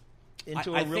us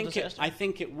into a real disaster? I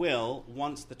think it will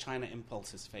once the China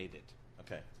impulse has faded.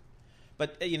 Okay.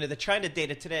 But, the China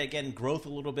data today, again, growth a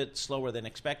little bit slower than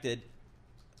expected.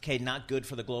 Okay, not good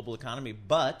for the global economy,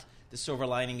 but the silver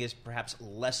lining is perhaps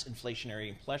less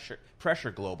inflationary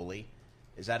pressure globally.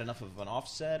 Is that enough of an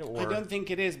offset? Or? I don't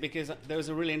think it is, because there was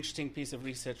a really interesting piece of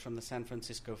research from the San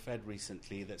Francisco Fed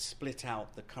recently that split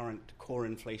out the current core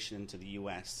inflation into the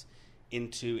U.S.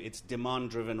 into its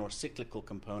demand-driven or cyclical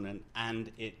component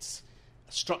and its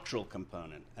structural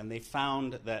component. And they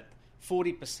found that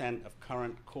 40% of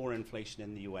current core inflation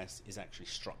in the U.S. is actually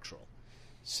structural.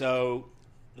 So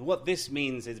what this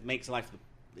means is it makes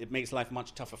life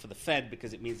much tougher for the Fed,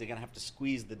 because it means they're going to have to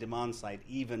squeeze the demand side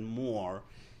even more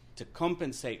to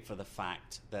compensate for the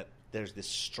fact that there's this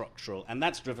structural, and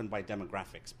that's driven by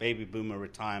demographics, baby boomer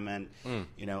retirement,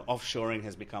 offshoring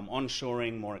has become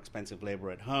onshoring, more expensive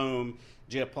labor at home,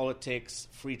 geopolitics,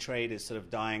 free trade is sort of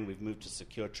dying, we've moved to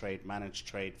secure trade, managed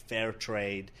trade, fair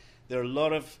trade. There are a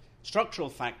lot of structural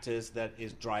factors that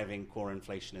is driving core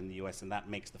inflation in the U.S., and that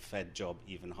makes the Fed job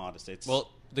even harder. So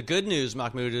the good news,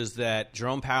 Mahmoud, is that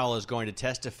Jerome Powell is going to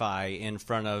testify in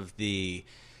front of the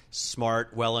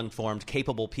smart, well-informed,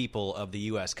 capable people of the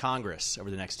U.S. Congress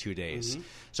over the next 2 days. Mm-hmm.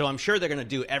 So I'm sure they're going to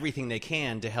do everything they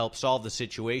can to help solve the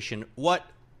situation. What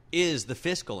is the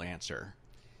fiscal answer?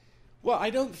 Well, I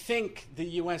don't think the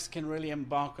U.S. can really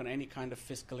embark on any kind of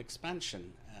fiscal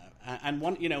expansion. And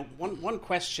one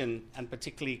question, and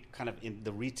particularly kind of in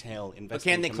the retail investment. But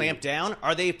can they clamp down?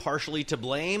 Are they partially to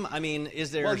blame? I mean,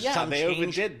 is there some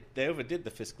change? They overdid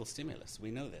the fiscal stimulus. We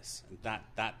know this. And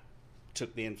that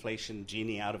took the inflation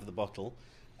genie out of the bottle,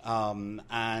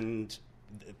 and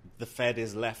the Fed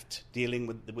is left dealing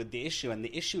with the issue. And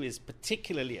the issue is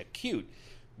particularly acute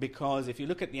because if you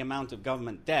look at the amount of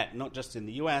government debt, not just in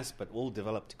the U.S., but all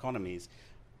developed economies,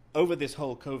 over this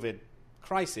whole COVID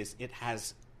crisis, it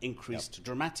has increased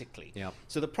dramatically. Yep.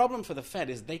 So the problem for the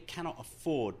Fed is they cannot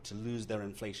afford to lose their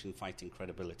inflation-fighting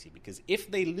credibility, because if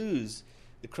they lose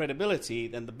the credibility,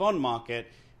 then the bond market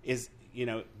is,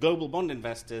 global bond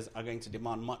investors are going to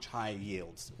demand much higher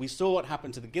yields. We saw what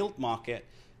happened to the gilt market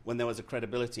when there was a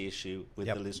credibility issue with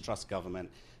the Liz Truss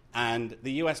government. And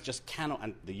the U.S. just cannot,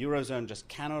 and the Eurozone just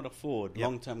cannot afford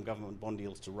long-term government bond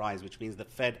yields to rise, which means the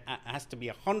Fed has to be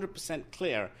 100%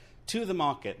 clear to the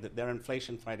market that their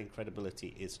inflation-fighting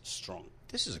credibility is strong.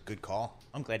 This is a good call.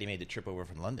 I'm glad you made the trip over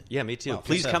from London. Yeah, me too. Well,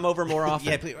 please come over more often.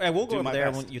 Yeah, please. We'll go over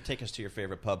there when you take us to your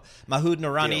favorite pub. Mahmoud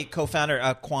Noorani, co-founder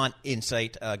of Quant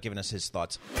Insight, giving us his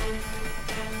thoughts.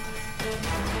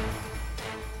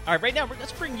 All right, right now,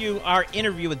 let's bring you our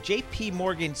interview with J.P.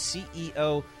 Morgan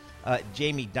CEO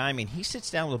Jamie Dimon. He sits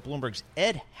down with Bloomberg's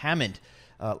Ed Hammond.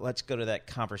 Let's go to that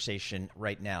conversation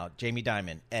right now. Jamie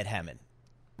Dimon, Ed Hammond,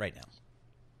 right now.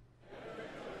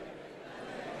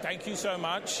 Thank you so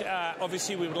much.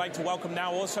 Obviously, we would like to welcome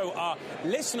now also our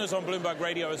listeners on Bloomberg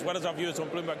Radio as well as our viewers on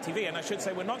Bloomberg TV. And I should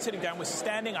say we're not sitting down, we're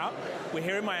standing up. We're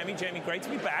here in Miami. Jamie, great to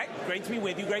be back. Great to be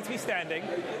with you. Great to be standing.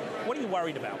 What are you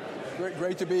worried about?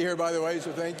 Great to be here, by the way,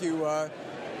 so thank you.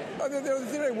 The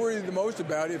thing I worry the most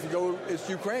about, if you go, is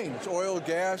Ukraine. It's oil,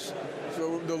 gas,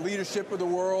 so the leadership of the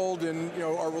world, and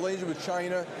our relationship with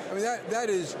China. I mean, that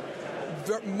is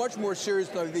much more serious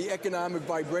than the economic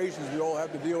vibrations we all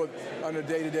have to deal with on a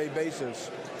day-to-day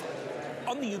basis.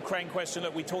 On the Ukraine question,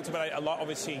 look, we talked about it a lot,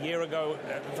 obviously, a year ago,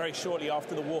 very shortly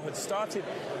after the war had started.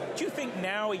 Do you think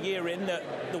now, a year in,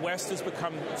 that the West has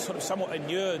become sort of somewhat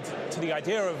inured to the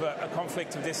idea of a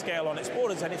conflict of this scale on its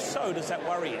borders? And if so, does that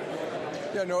worry you?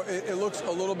 Yeah, no, it looks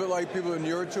a little bit like people are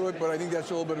inured to it, but I think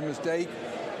that's a little bit of a mistake.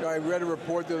 I read a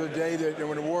report the other day that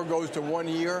when a war goes to 1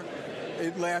 year,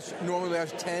 it normally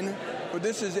lasts 10. But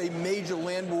this is a major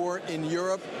land war in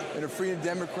Europe, in a free and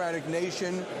democratic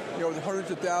nation, with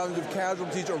hundreds of thousands of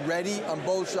casualties already on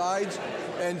both sides.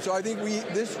 And so I think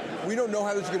we don't know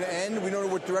how this is going to end. We don't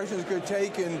know what direction it's going to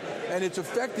take, and it's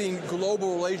affecting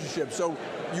global relationships. So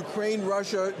Ukraine,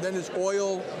 Russia, then it's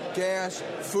oil, gas,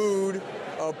 food,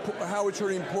 how it's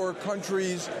hurting poor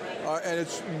countries, and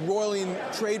it's roiling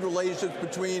trade relationships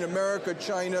between America,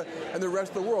 China, and the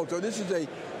rest of the world. So this is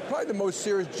probably the most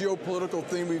serious geopolitical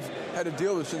thing we've had to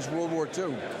deal with since World War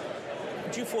II.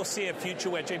 Do you foresee a future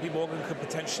where JP Morgan could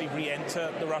potentially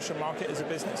re-enter the Russian market as a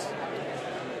business?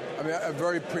 I mean, I'm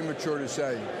very premature to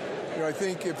say. I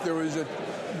think if there was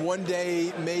one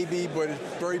day, maybe, but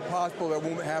it's very possible that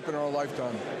won't happen in our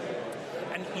lifetime.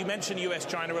 And you mentioned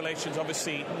U.S.-China relations,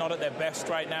 obviously not at their best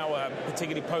right now,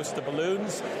 particularly post the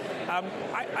balloons.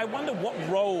 I wonder what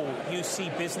role you see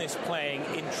business playing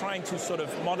in trying to sort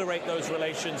of moderate those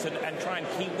relations and try and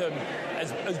keep them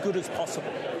as good as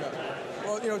possible. Yeah.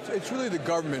 Well, it's really the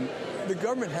government. The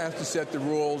government has to set the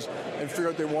rules and figure out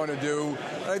what they want to do.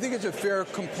 And I think it's a fair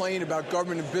complaint about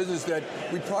government and business that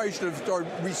we probably should have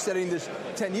started resetting this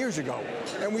 10 years ago.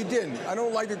 And we didn't. I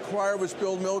don't like a choir with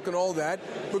spilled milk and all that.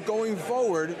 But going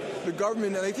forward, the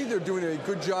government, and I think they're doing a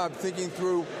good job thinking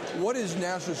through what is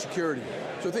national security.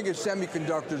 So think of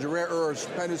semiconductors, rare earths,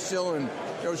 penicillin,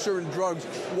 certain drugs.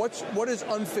 What is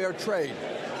unfair trade?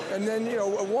 And then,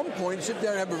 at one point, sit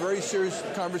down and have a very serious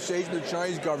conversation with the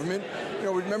Chinese government.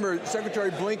 Remember,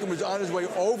 Secretary Blinken was on his way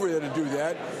over there to do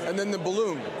that, and then the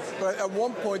balloon. But at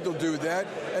one point, they'll do that,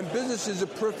 and business is a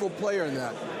peripheral player in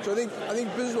that. So I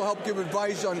think business will help give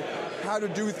advice on how to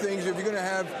do things. If you're going to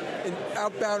have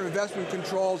outbound investment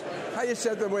controls, how you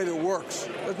set that way that works.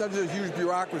 That's not just a huge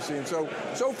bureaucracy. And so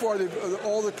far,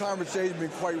 all the conversations have been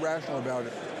quite rational about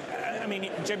it. I mean,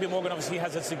 JP Morgan obviously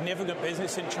has a significant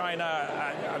business in China.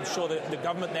 I'm sure that the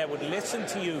government there would listen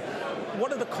to you.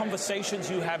 What are the conversations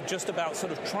you have just about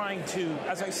sort of trying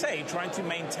to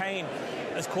maintain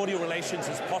as cordial relations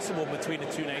as possible between the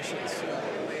two nations?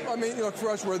 I mean, for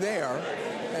us, we're there.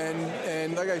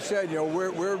 And like I said,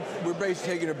 we're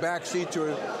basically taking a back seat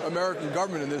to an American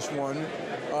government in this one.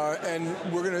 And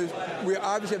we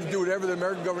obviously have to do whatever the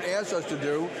American government asks us to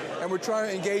do. And we're trying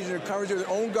to engage in a conversation with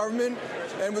our own government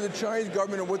and with the Chinese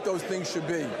government and what those things should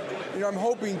be. I'm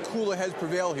hoping cooler heads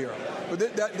prevail here. But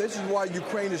this is why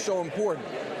Ukraine is so important.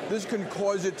 This can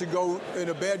cause it to go in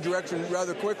a bad direction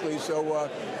rather quickly. So,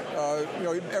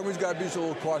 everyone's got to be a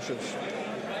little cautious.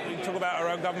 We talk about our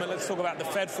own government. Let's talk about the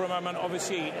Fed for a moment.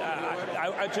 Obviously,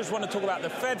 I just want to talk about the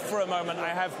Fed for a moment. I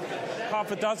have half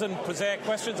a dozen prosaic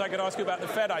questions I could ask you about the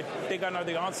Fed. I think I know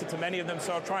the answer to many of them,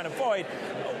 so I'll try and avoid.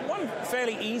 One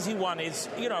fairly easy one is,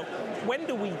 when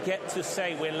do we get to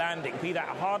say we're landing, be that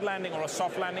a hard landing or a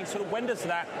soft landing? Sort of when does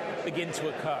that begin to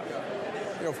occur?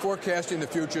 Forecasting the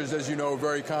futures, as you know,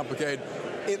 very complicated.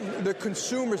 The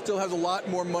consumer still has a lot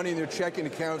more money in their checking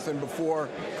accounts than before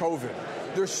COVID.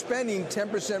 They're spending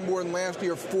 10% more than last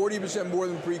year, 40% more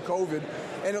than pre-COVID,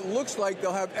 and it looks like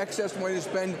they'll have excess money to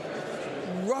spend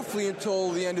roughly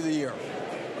until the end of the year.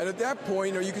 And at that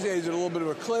point, you can say, is it a little bit of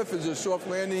a cliff? Is it a soft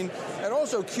landing? And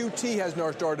also, QT has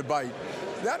now started to bite.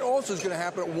 That also is going to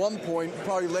happen at one point,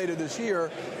 probably later this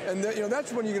year, and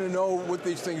that's when you're going to know what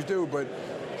these things do. But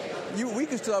we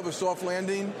can still have a soft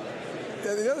landing.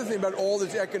 And the other thing about all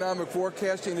this economic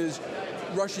forecasting is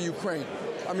Russia-Ukraine.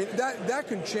 I mean, that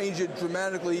can change it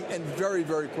dramatically and very,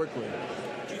 very quickly.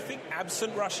 Do you think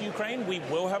absent Russia-Ukraine, we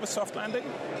will have a soft landing?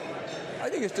 I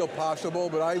think it's still possible,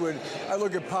 but I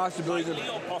look at possibilities. Likely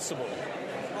or possible?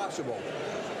 Possible.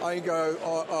 I think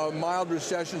a mild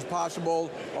recession is possible.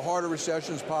 A harder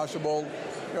recession is possible.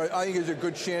 I think there's a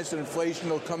good chance that inflation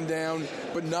will come down,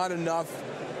 but not enough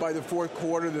by the fourth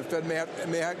quarter. The Fed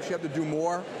may actually have to do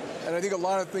more. And I think a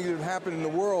lot of things that have happened in the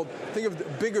world, think of the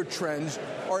bigger trends,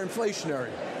 are inflationary.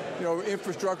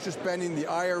 Infrastructure spending, the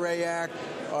IRA Act,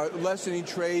 lessening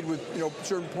trade with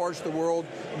certain parts of the world,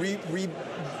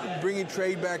 bringing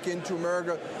trade back into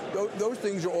America. Those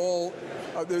things are all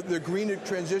The green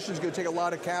transition is going to take a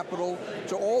lot of capital.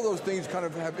 So all those things kind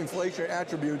of have inflationary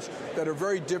attributes that are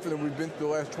very different than we've been through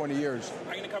the last 20 years.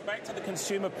 I'm going to come back to the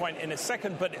consumer point in a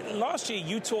second, but last year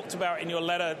you talked about in your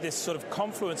letter this sort of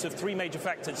confluence of three major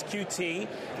factors: QT,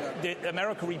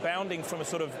 America rebounding from a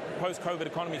sort of post-COVID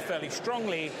economy fairly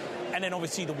strongly, and then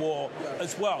obviously the war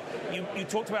as well. You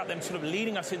talked about them sort of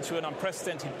leading us into an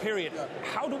unprecedented period.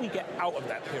 How do we get out of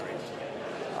that period?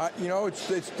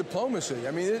 It's diplomacy.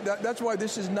 I mean, that's why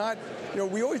this is not,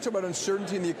 we always talk about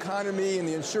uncertainty in the economy and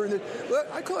the uncertainty.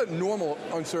 I call it normal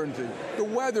uncertainty. The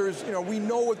weather's, we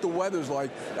know what the weather's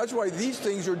like. That's why these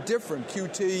things are different.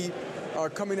 QT,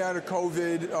 coming out of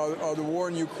COVID, the war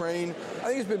in Ukraine. I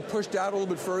think it's been pushed out a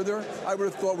little bit further. I would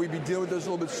have thought we'd be dealing with this a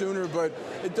little bit sooner, but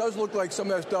it does look like some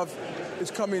of that stuff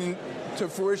is coming to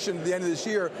fruition at the end of this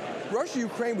year.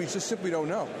 Russia-Ukraine, we just simply don't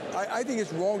know. I think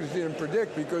it's wrong to sit and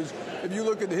predict, because if you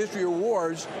look at the history of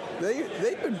wars,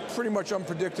 they've been pretty much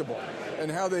unpredictable,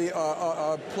 and how they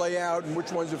play out and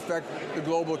which ones affect the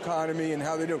global economy and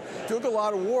how they do. If you look at a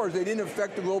lot of wars, they didn't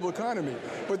affect the global economy,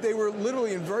 but they were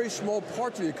literally in very small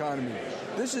parts of the economy.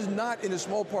 This is not in a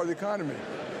small part of the economy.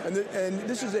 And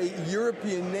this is a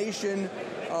European nation.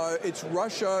 It's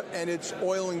Russia, and it's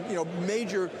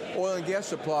major oil and gas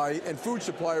supply and food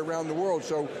supply around the world.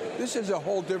 So this is a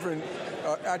whole different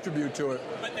attribute to it.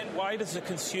 But then why does the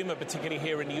consumer, particularly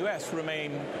here in the U.S.,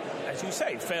 remain, as you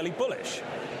say, fairly bullish?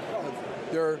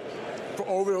 For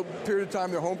over a period of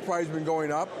time, their home price has been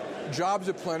going up. Jobs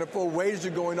are plentiful. Wages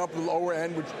are going up at the lower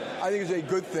end, which I think is a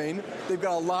good thing. They've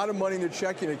got a lot of money in their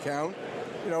checking account.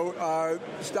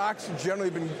 Stocks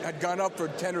generally had gone up for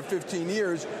 10 or 15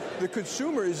 years. The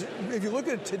consumer is, if you look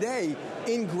at it today,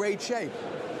 in great shape.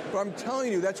 But I'm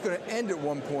telling you, that's going to end at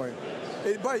one point.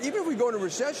 But even if we go into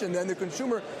recession, then the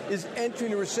consumer is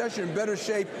entering a recession in better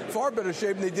shape, far better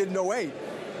shape than they did in 08.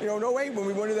 In 08, when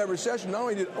we went into that recession, not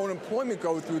only did unemployment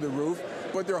go through the roof,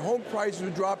 but their home prices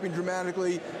were dropping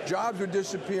dramatically, jobs were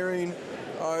disappearing,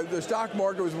 the stock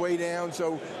market was way down.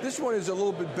 So this one is a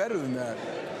little bit better than that.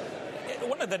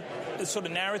 One of the sort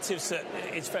of narratives that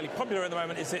is fairly popular at the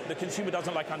moment is that the consumer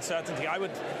doesn't like uncertainty. I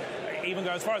would even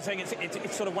go as far as saying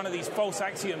it's sort of one of these false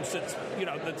axioms that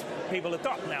people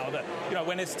adopt now, that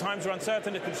when it's times are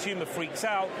uncertain, the consumer freaks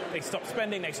out, they stop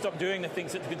spending, they stop doing the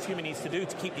things that the consumer needs to do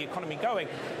to keep the economy going.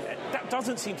 That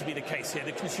doesn't seem to be the case here.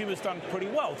 The consumer's done pretty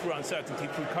well through uncertainty,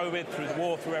 through COVID, through the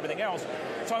war, through everything else.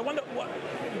 So I wonder,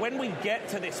 when we get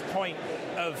to this point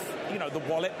of the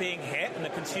wallet being hit and the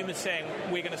consumer saying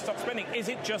we're going to stop spending, is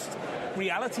it just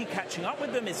reality catching up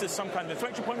with them? Is there some kind of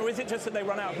inflection point, or is it just that they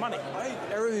run out of money?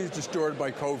 Everything is distorted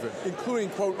by COVID, including,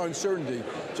 quote, uncertainty.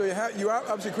 So you're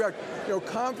obviously correct.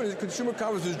 Confidence, consumer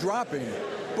confidence is dropping,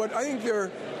 but I think their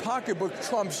pocketbook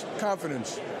trumps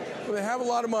confidence. When they have a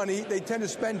lot of money, they tend to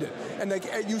spend it. And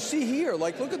you see here,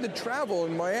 look at the travel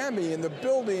in Miami and the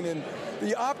building and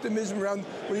the optimism around.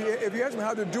 If you ask them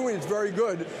how they're doing, it's very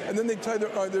good. And then they tell you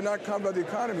they're not confident about the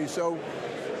economy. So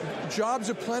jobs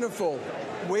are plentiful.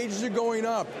 Wages are going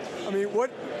up. I mean,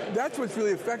 that's what's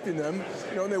really affecting them.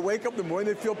 And they wake up in the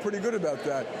morning, they feel pretty good about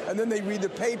that. And then they read the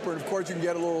paper, and of course you can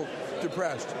get a little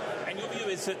depressed. And your view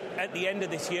is that at the end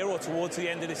of this year, or towards the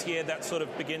end of this year, that sort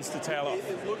of begins to tail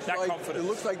off? Confidence. It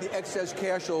looks like the excess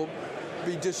cash will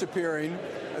be disappearing,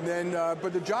 and then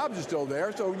but the jobs are still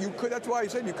there. So that's why I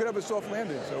said you could have a soft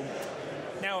landing. So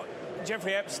now,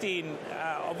 Jeffrey Epstein,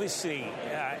 obviously,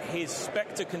 his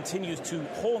specter continues to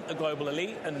haunt the global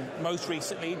elite, and most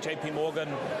recently, J.P. Morgan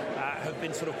have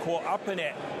been sort of caught up in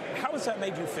it. How has that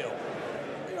made you feel?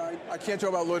 I can't talk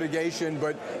about litigation,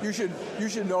 but you should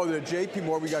know that at J.P.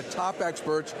 Morgan, we got top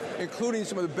experts, including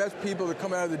some of the best people that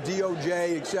come out of the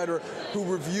DOJ, et cetera, who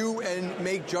review and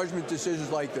make judgment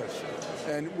decisions like this.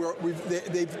 And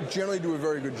they generally do a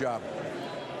very good job.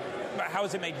 But how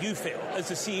has it made you feel as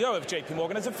the CEO of J.P.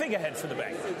 Morgan, as a figurehead for the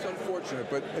bank? It's unfortunate,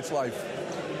 but it's life.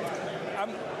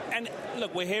 And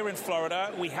look, we're here in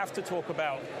Florida. We have to talk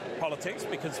about politics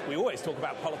because we always talk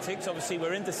about politics. Obviously,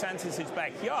 we're in DeSantis'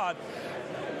 backyard.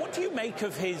 What do you make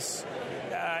of his,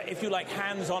 if you like,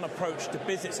 hands-on approach to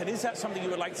business? And is that something you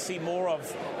would like to see more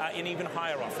of in even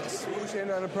higher office? Who's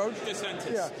hands-on approach?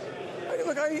 DeSantis. Yeah.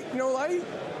 Look,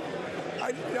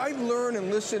 I learn and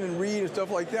listen and read and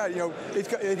stuff like that.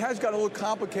 It has got a little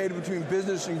complicated between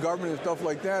business and government and stuff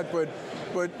like that. But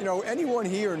anyone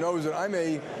here knows that I'm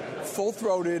a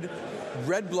full-throated,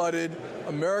 red-blooded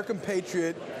American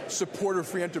patriot supporter of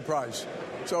free enterprise.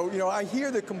 So, I hear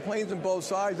the complaints on both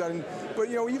sides, but,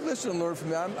 you listen and learn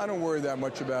from that. I don't worry that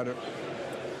much about it.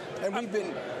 And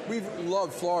we've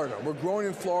loved Florida. We're growing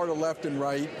in Florida left and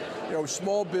right.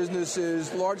 Small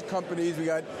businesses, large companies. We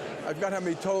got I've got how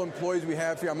many total employees we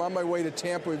have here. I'm on my way to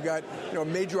Tampa. We've got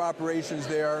major operations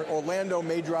there. Orlando,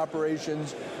 major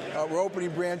operations. We're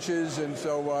opening branches, and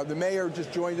so the mayor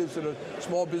just joined us at a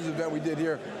small business event we did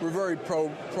here. We're very pro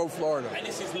Florida. And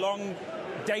this is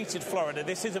long-dated Florida.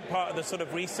 This isn't part of the sort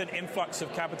of recent influx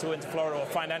of capital into Florida or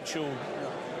financial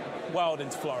world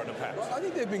into Florida, perhaps. Well, I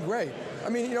think they've been great. I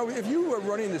mean, if you were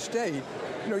running the state,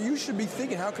 you should be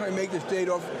thinking, how can I make this state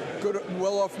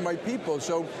well off for my people?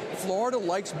 So Florida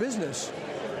likes business.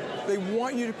 They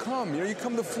want you to come. You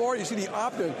come to Florida, you see the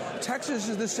opposite. Texas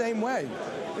is the same way.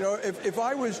 If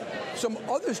I was some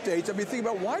other states, I'd be thinking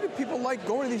about, why do people like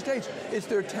going to these states? It's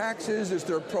their taxes, it's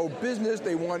their pro-business,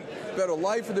 they want better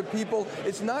life for their people.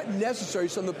 It's not necessarily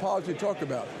some of the policies we talk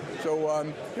about.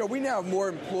 So, we now have more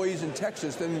employees in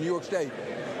Texas than in New York State.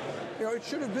 It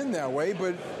should have been that way,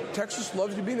 but Texas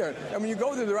loves to be there. And when you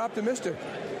go there, they're optimistic.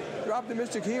 They're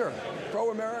optimistic here.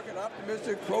 Pro-American,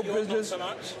 optimistic, pro-business. Not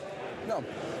so much? No,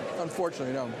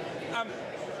 unfortunately, no.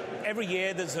 Every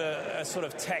year there's a sort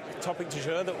of tech topic du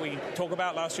jour that we talk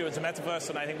about. Last year was the metaverse,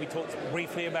 and I think we talked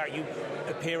briefly about you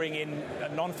appearing in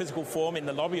a non-physical form in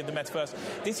the lobby of the metaverse.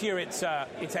 This year it's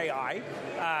AI.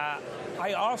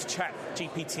 I asked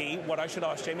ChatGPT what I should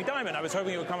ask Jamie Dimon. I was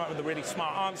hoping it would come up with a really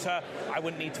smart answer. I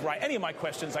wouldn't need to write any of my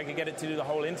questions. I could get it to do the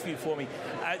whole interview for me.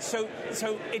 So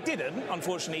it didn't,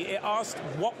 unfortunately. It asked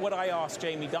what would I ask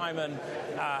Jamie Dimon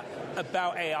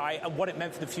about AI and what it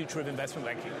meant for the future of investment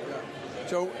banking.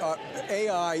 So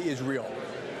AI is real.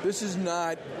 This is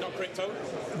not crypto?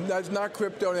 That's not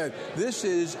crypto. This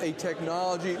is a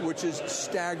technology which is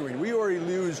staggering. We already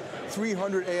use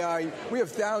 300 AI. We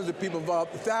have thousands of people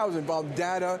involved,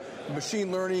 data,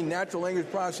 machine learning, natural language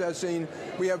processing.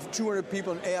 We have 200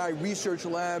 people in AI research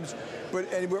labs.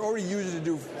 And we're already using it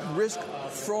to do risk,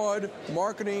 fraud,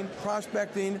 marketing,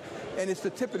 prospecting, and it's the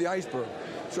tip of the iceberg.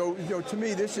 So, to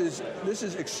me, this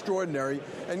is extraordinary.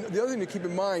 And the other thing to keep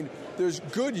in mind, there's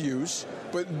good use,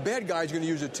 but bad guys are going to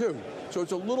use it too. So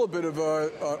it's a little bit of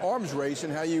an arms race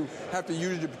in how you have to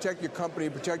use it to protect your company,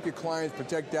 protect your clients,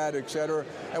 protect data, et cetera.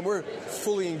 And we're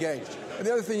fully engaged. And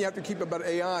the other thing you have to keep about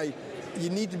AI, you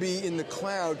need to be in the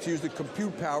cloud to use the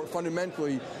compute power,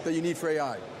 fundamentally, that you need for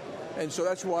AI. And so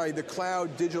that's why the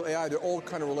cloud, digital AI, they're all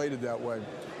kind of related that way.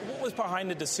 What was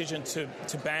behind the decision to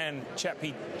ban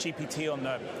ChatGPT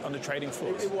on the trading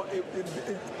floors?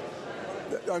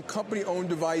 On company-owned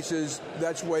devices,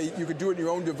 that's way you could do it in your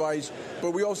own device,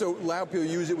 but we also allow people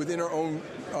to use it within our own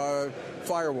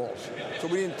firewalls. So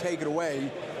we didn't take it away.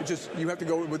 It's just you have to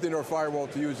go within our firewall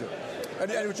to use it.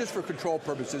 And it was just for control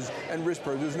purposes and risk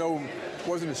purposes.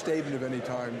 Wasn't a statement of any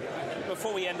time.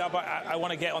 Before we end up, I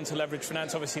want to get onto leverage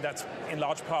finance. Obviously, that's in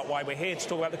large part why we're here to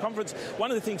talk about the conference.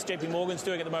 One of the things JP Morgan's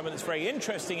doing at the moment that's very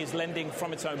interesting is lending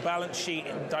from its own balance sheet,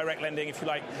 direct lending, if you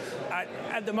like.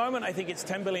 At the moment, I think it's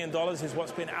 $10 billion is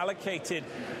what's been allocated.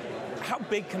 How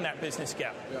big can that business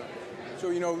get? Yeah. So,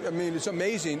 it's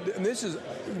amazing. And this is,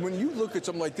 when you look at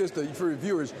something like this, for your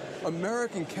viewers,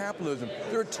 American capitalism,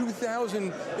 there are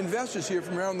 2,000 investors here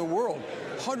from around the world.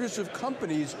 Hundreds of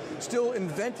companies still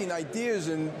inventing ideas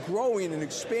and growing and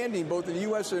expanding both in the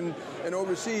U.S. and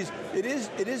overseas. It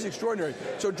is extraordinary.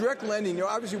 So direct lending,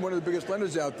 obviously one of the biggest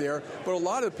lenders out there, but a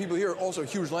lot of the people here are also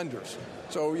huge lenders.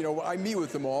 So, I meet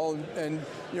with them all, and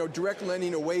direct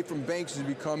lending away from banks has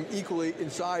become equally in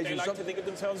size. They like to think of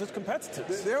themselves as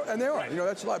competitors. They are. Right.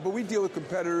 That's a lot. But we deal with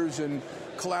competitors and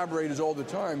collaborators all the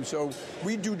time. So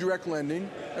we do direct lending,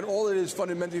 and all it is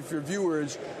fundamentally for your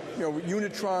viewers,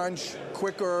 unitranche,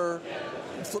 quicker,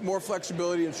 more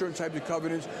flexibility in certain types of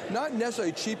covenants. Not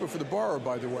necessarily cheaper for the borrower,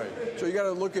 by the way. So you got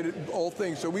to look at all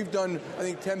things. So we've done, I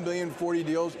think, 10 billion, 40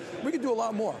 deals. We could do a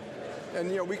lot more. And,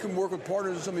 we can work with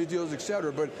partners in some of these deals, et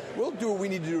cetera, but we'll do what we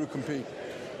need to do to compete.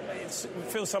 It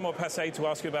feels somewhat passé to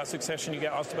ask you about succession. You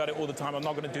get asked about it all the time. I'm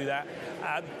not going to do that.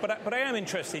 But I am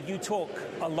interested. You talk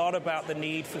a lot about the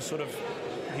need for sort of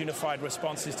unified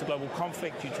responses to global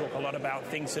conflict. You talk a lot about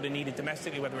things that are needed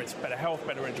domestically, whether it's better health,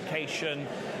 better education,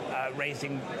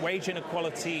 raising wage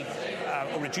inequality,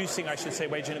 or reducing, I should say,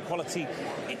 wage inequality.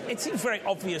 It seems very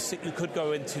obvious that you could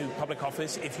go into public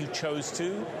office if you chose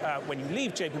to when you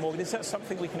leave JP Morgan. Is that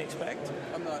something we can expect?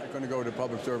 I'm not going to go to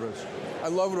public service. I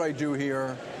love what I do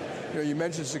here. You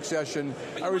mentioned succession.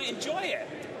 But you might enjoy it.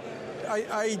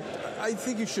 I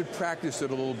think you should practice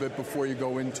it a little bit before you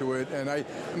go into it. And I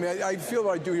feel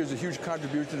what I do here is a huge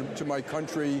contribution to my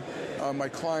country, my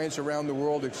clients around the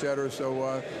world, et cetera.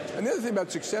 So, and the other thing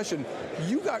about succession,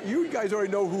 you guys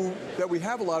already know that we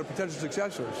have a lot of potential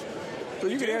successors. So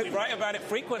we write about it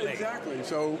frequently. Exactly.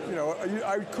 So,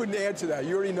 I couldn't add to that.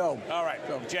 You already know. All right.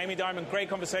 So. Jamie Dimon, great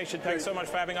conversation. Thanks so much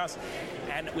for having us.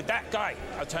 And with that, Guy,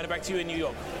 I'll turn it back to you in New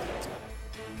York.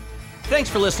 Thanks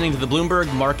for listening to the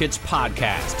Bloomberg Markets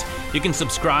Podcast. You can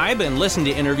subscribe and listen to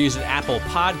interviews at Apple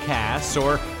Podcasts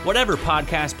or whatever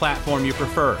podcast platform you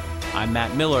prefer. I'm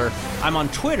Matt Miller. I'm on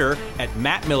Twitter at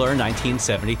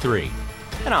MattMiller1973.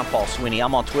 And I'm Paul Sweeney.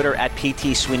 I'm on Twitter at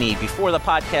PT Sweeney. Before the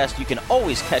podcast, you can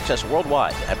always catch us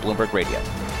worldwide at Bloomberg Radio.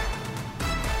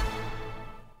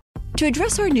 To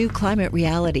address our new climate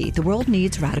reality, the world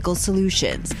needs radical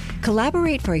solutions.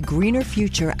 Collaborate for a greener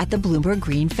future at the Bloomberg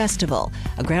Green Festival,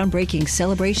 a groundbreaking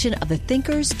celebration of the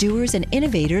thinkers, doers, and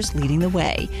innovators leading the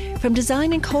way. From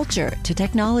design and culture to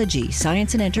technology,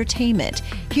 science, and entertainment,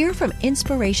 hear from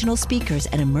inspirational speakers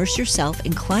and immerse yourself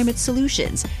in climate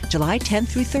solutions. July 10th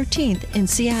through 13th in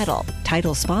Seattle.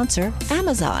 Title sponsor,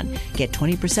 Amazon. Get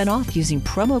 20% off using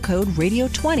promo code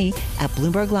RADIO20 at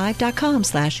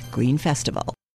BloombergLive.com/Green Festival.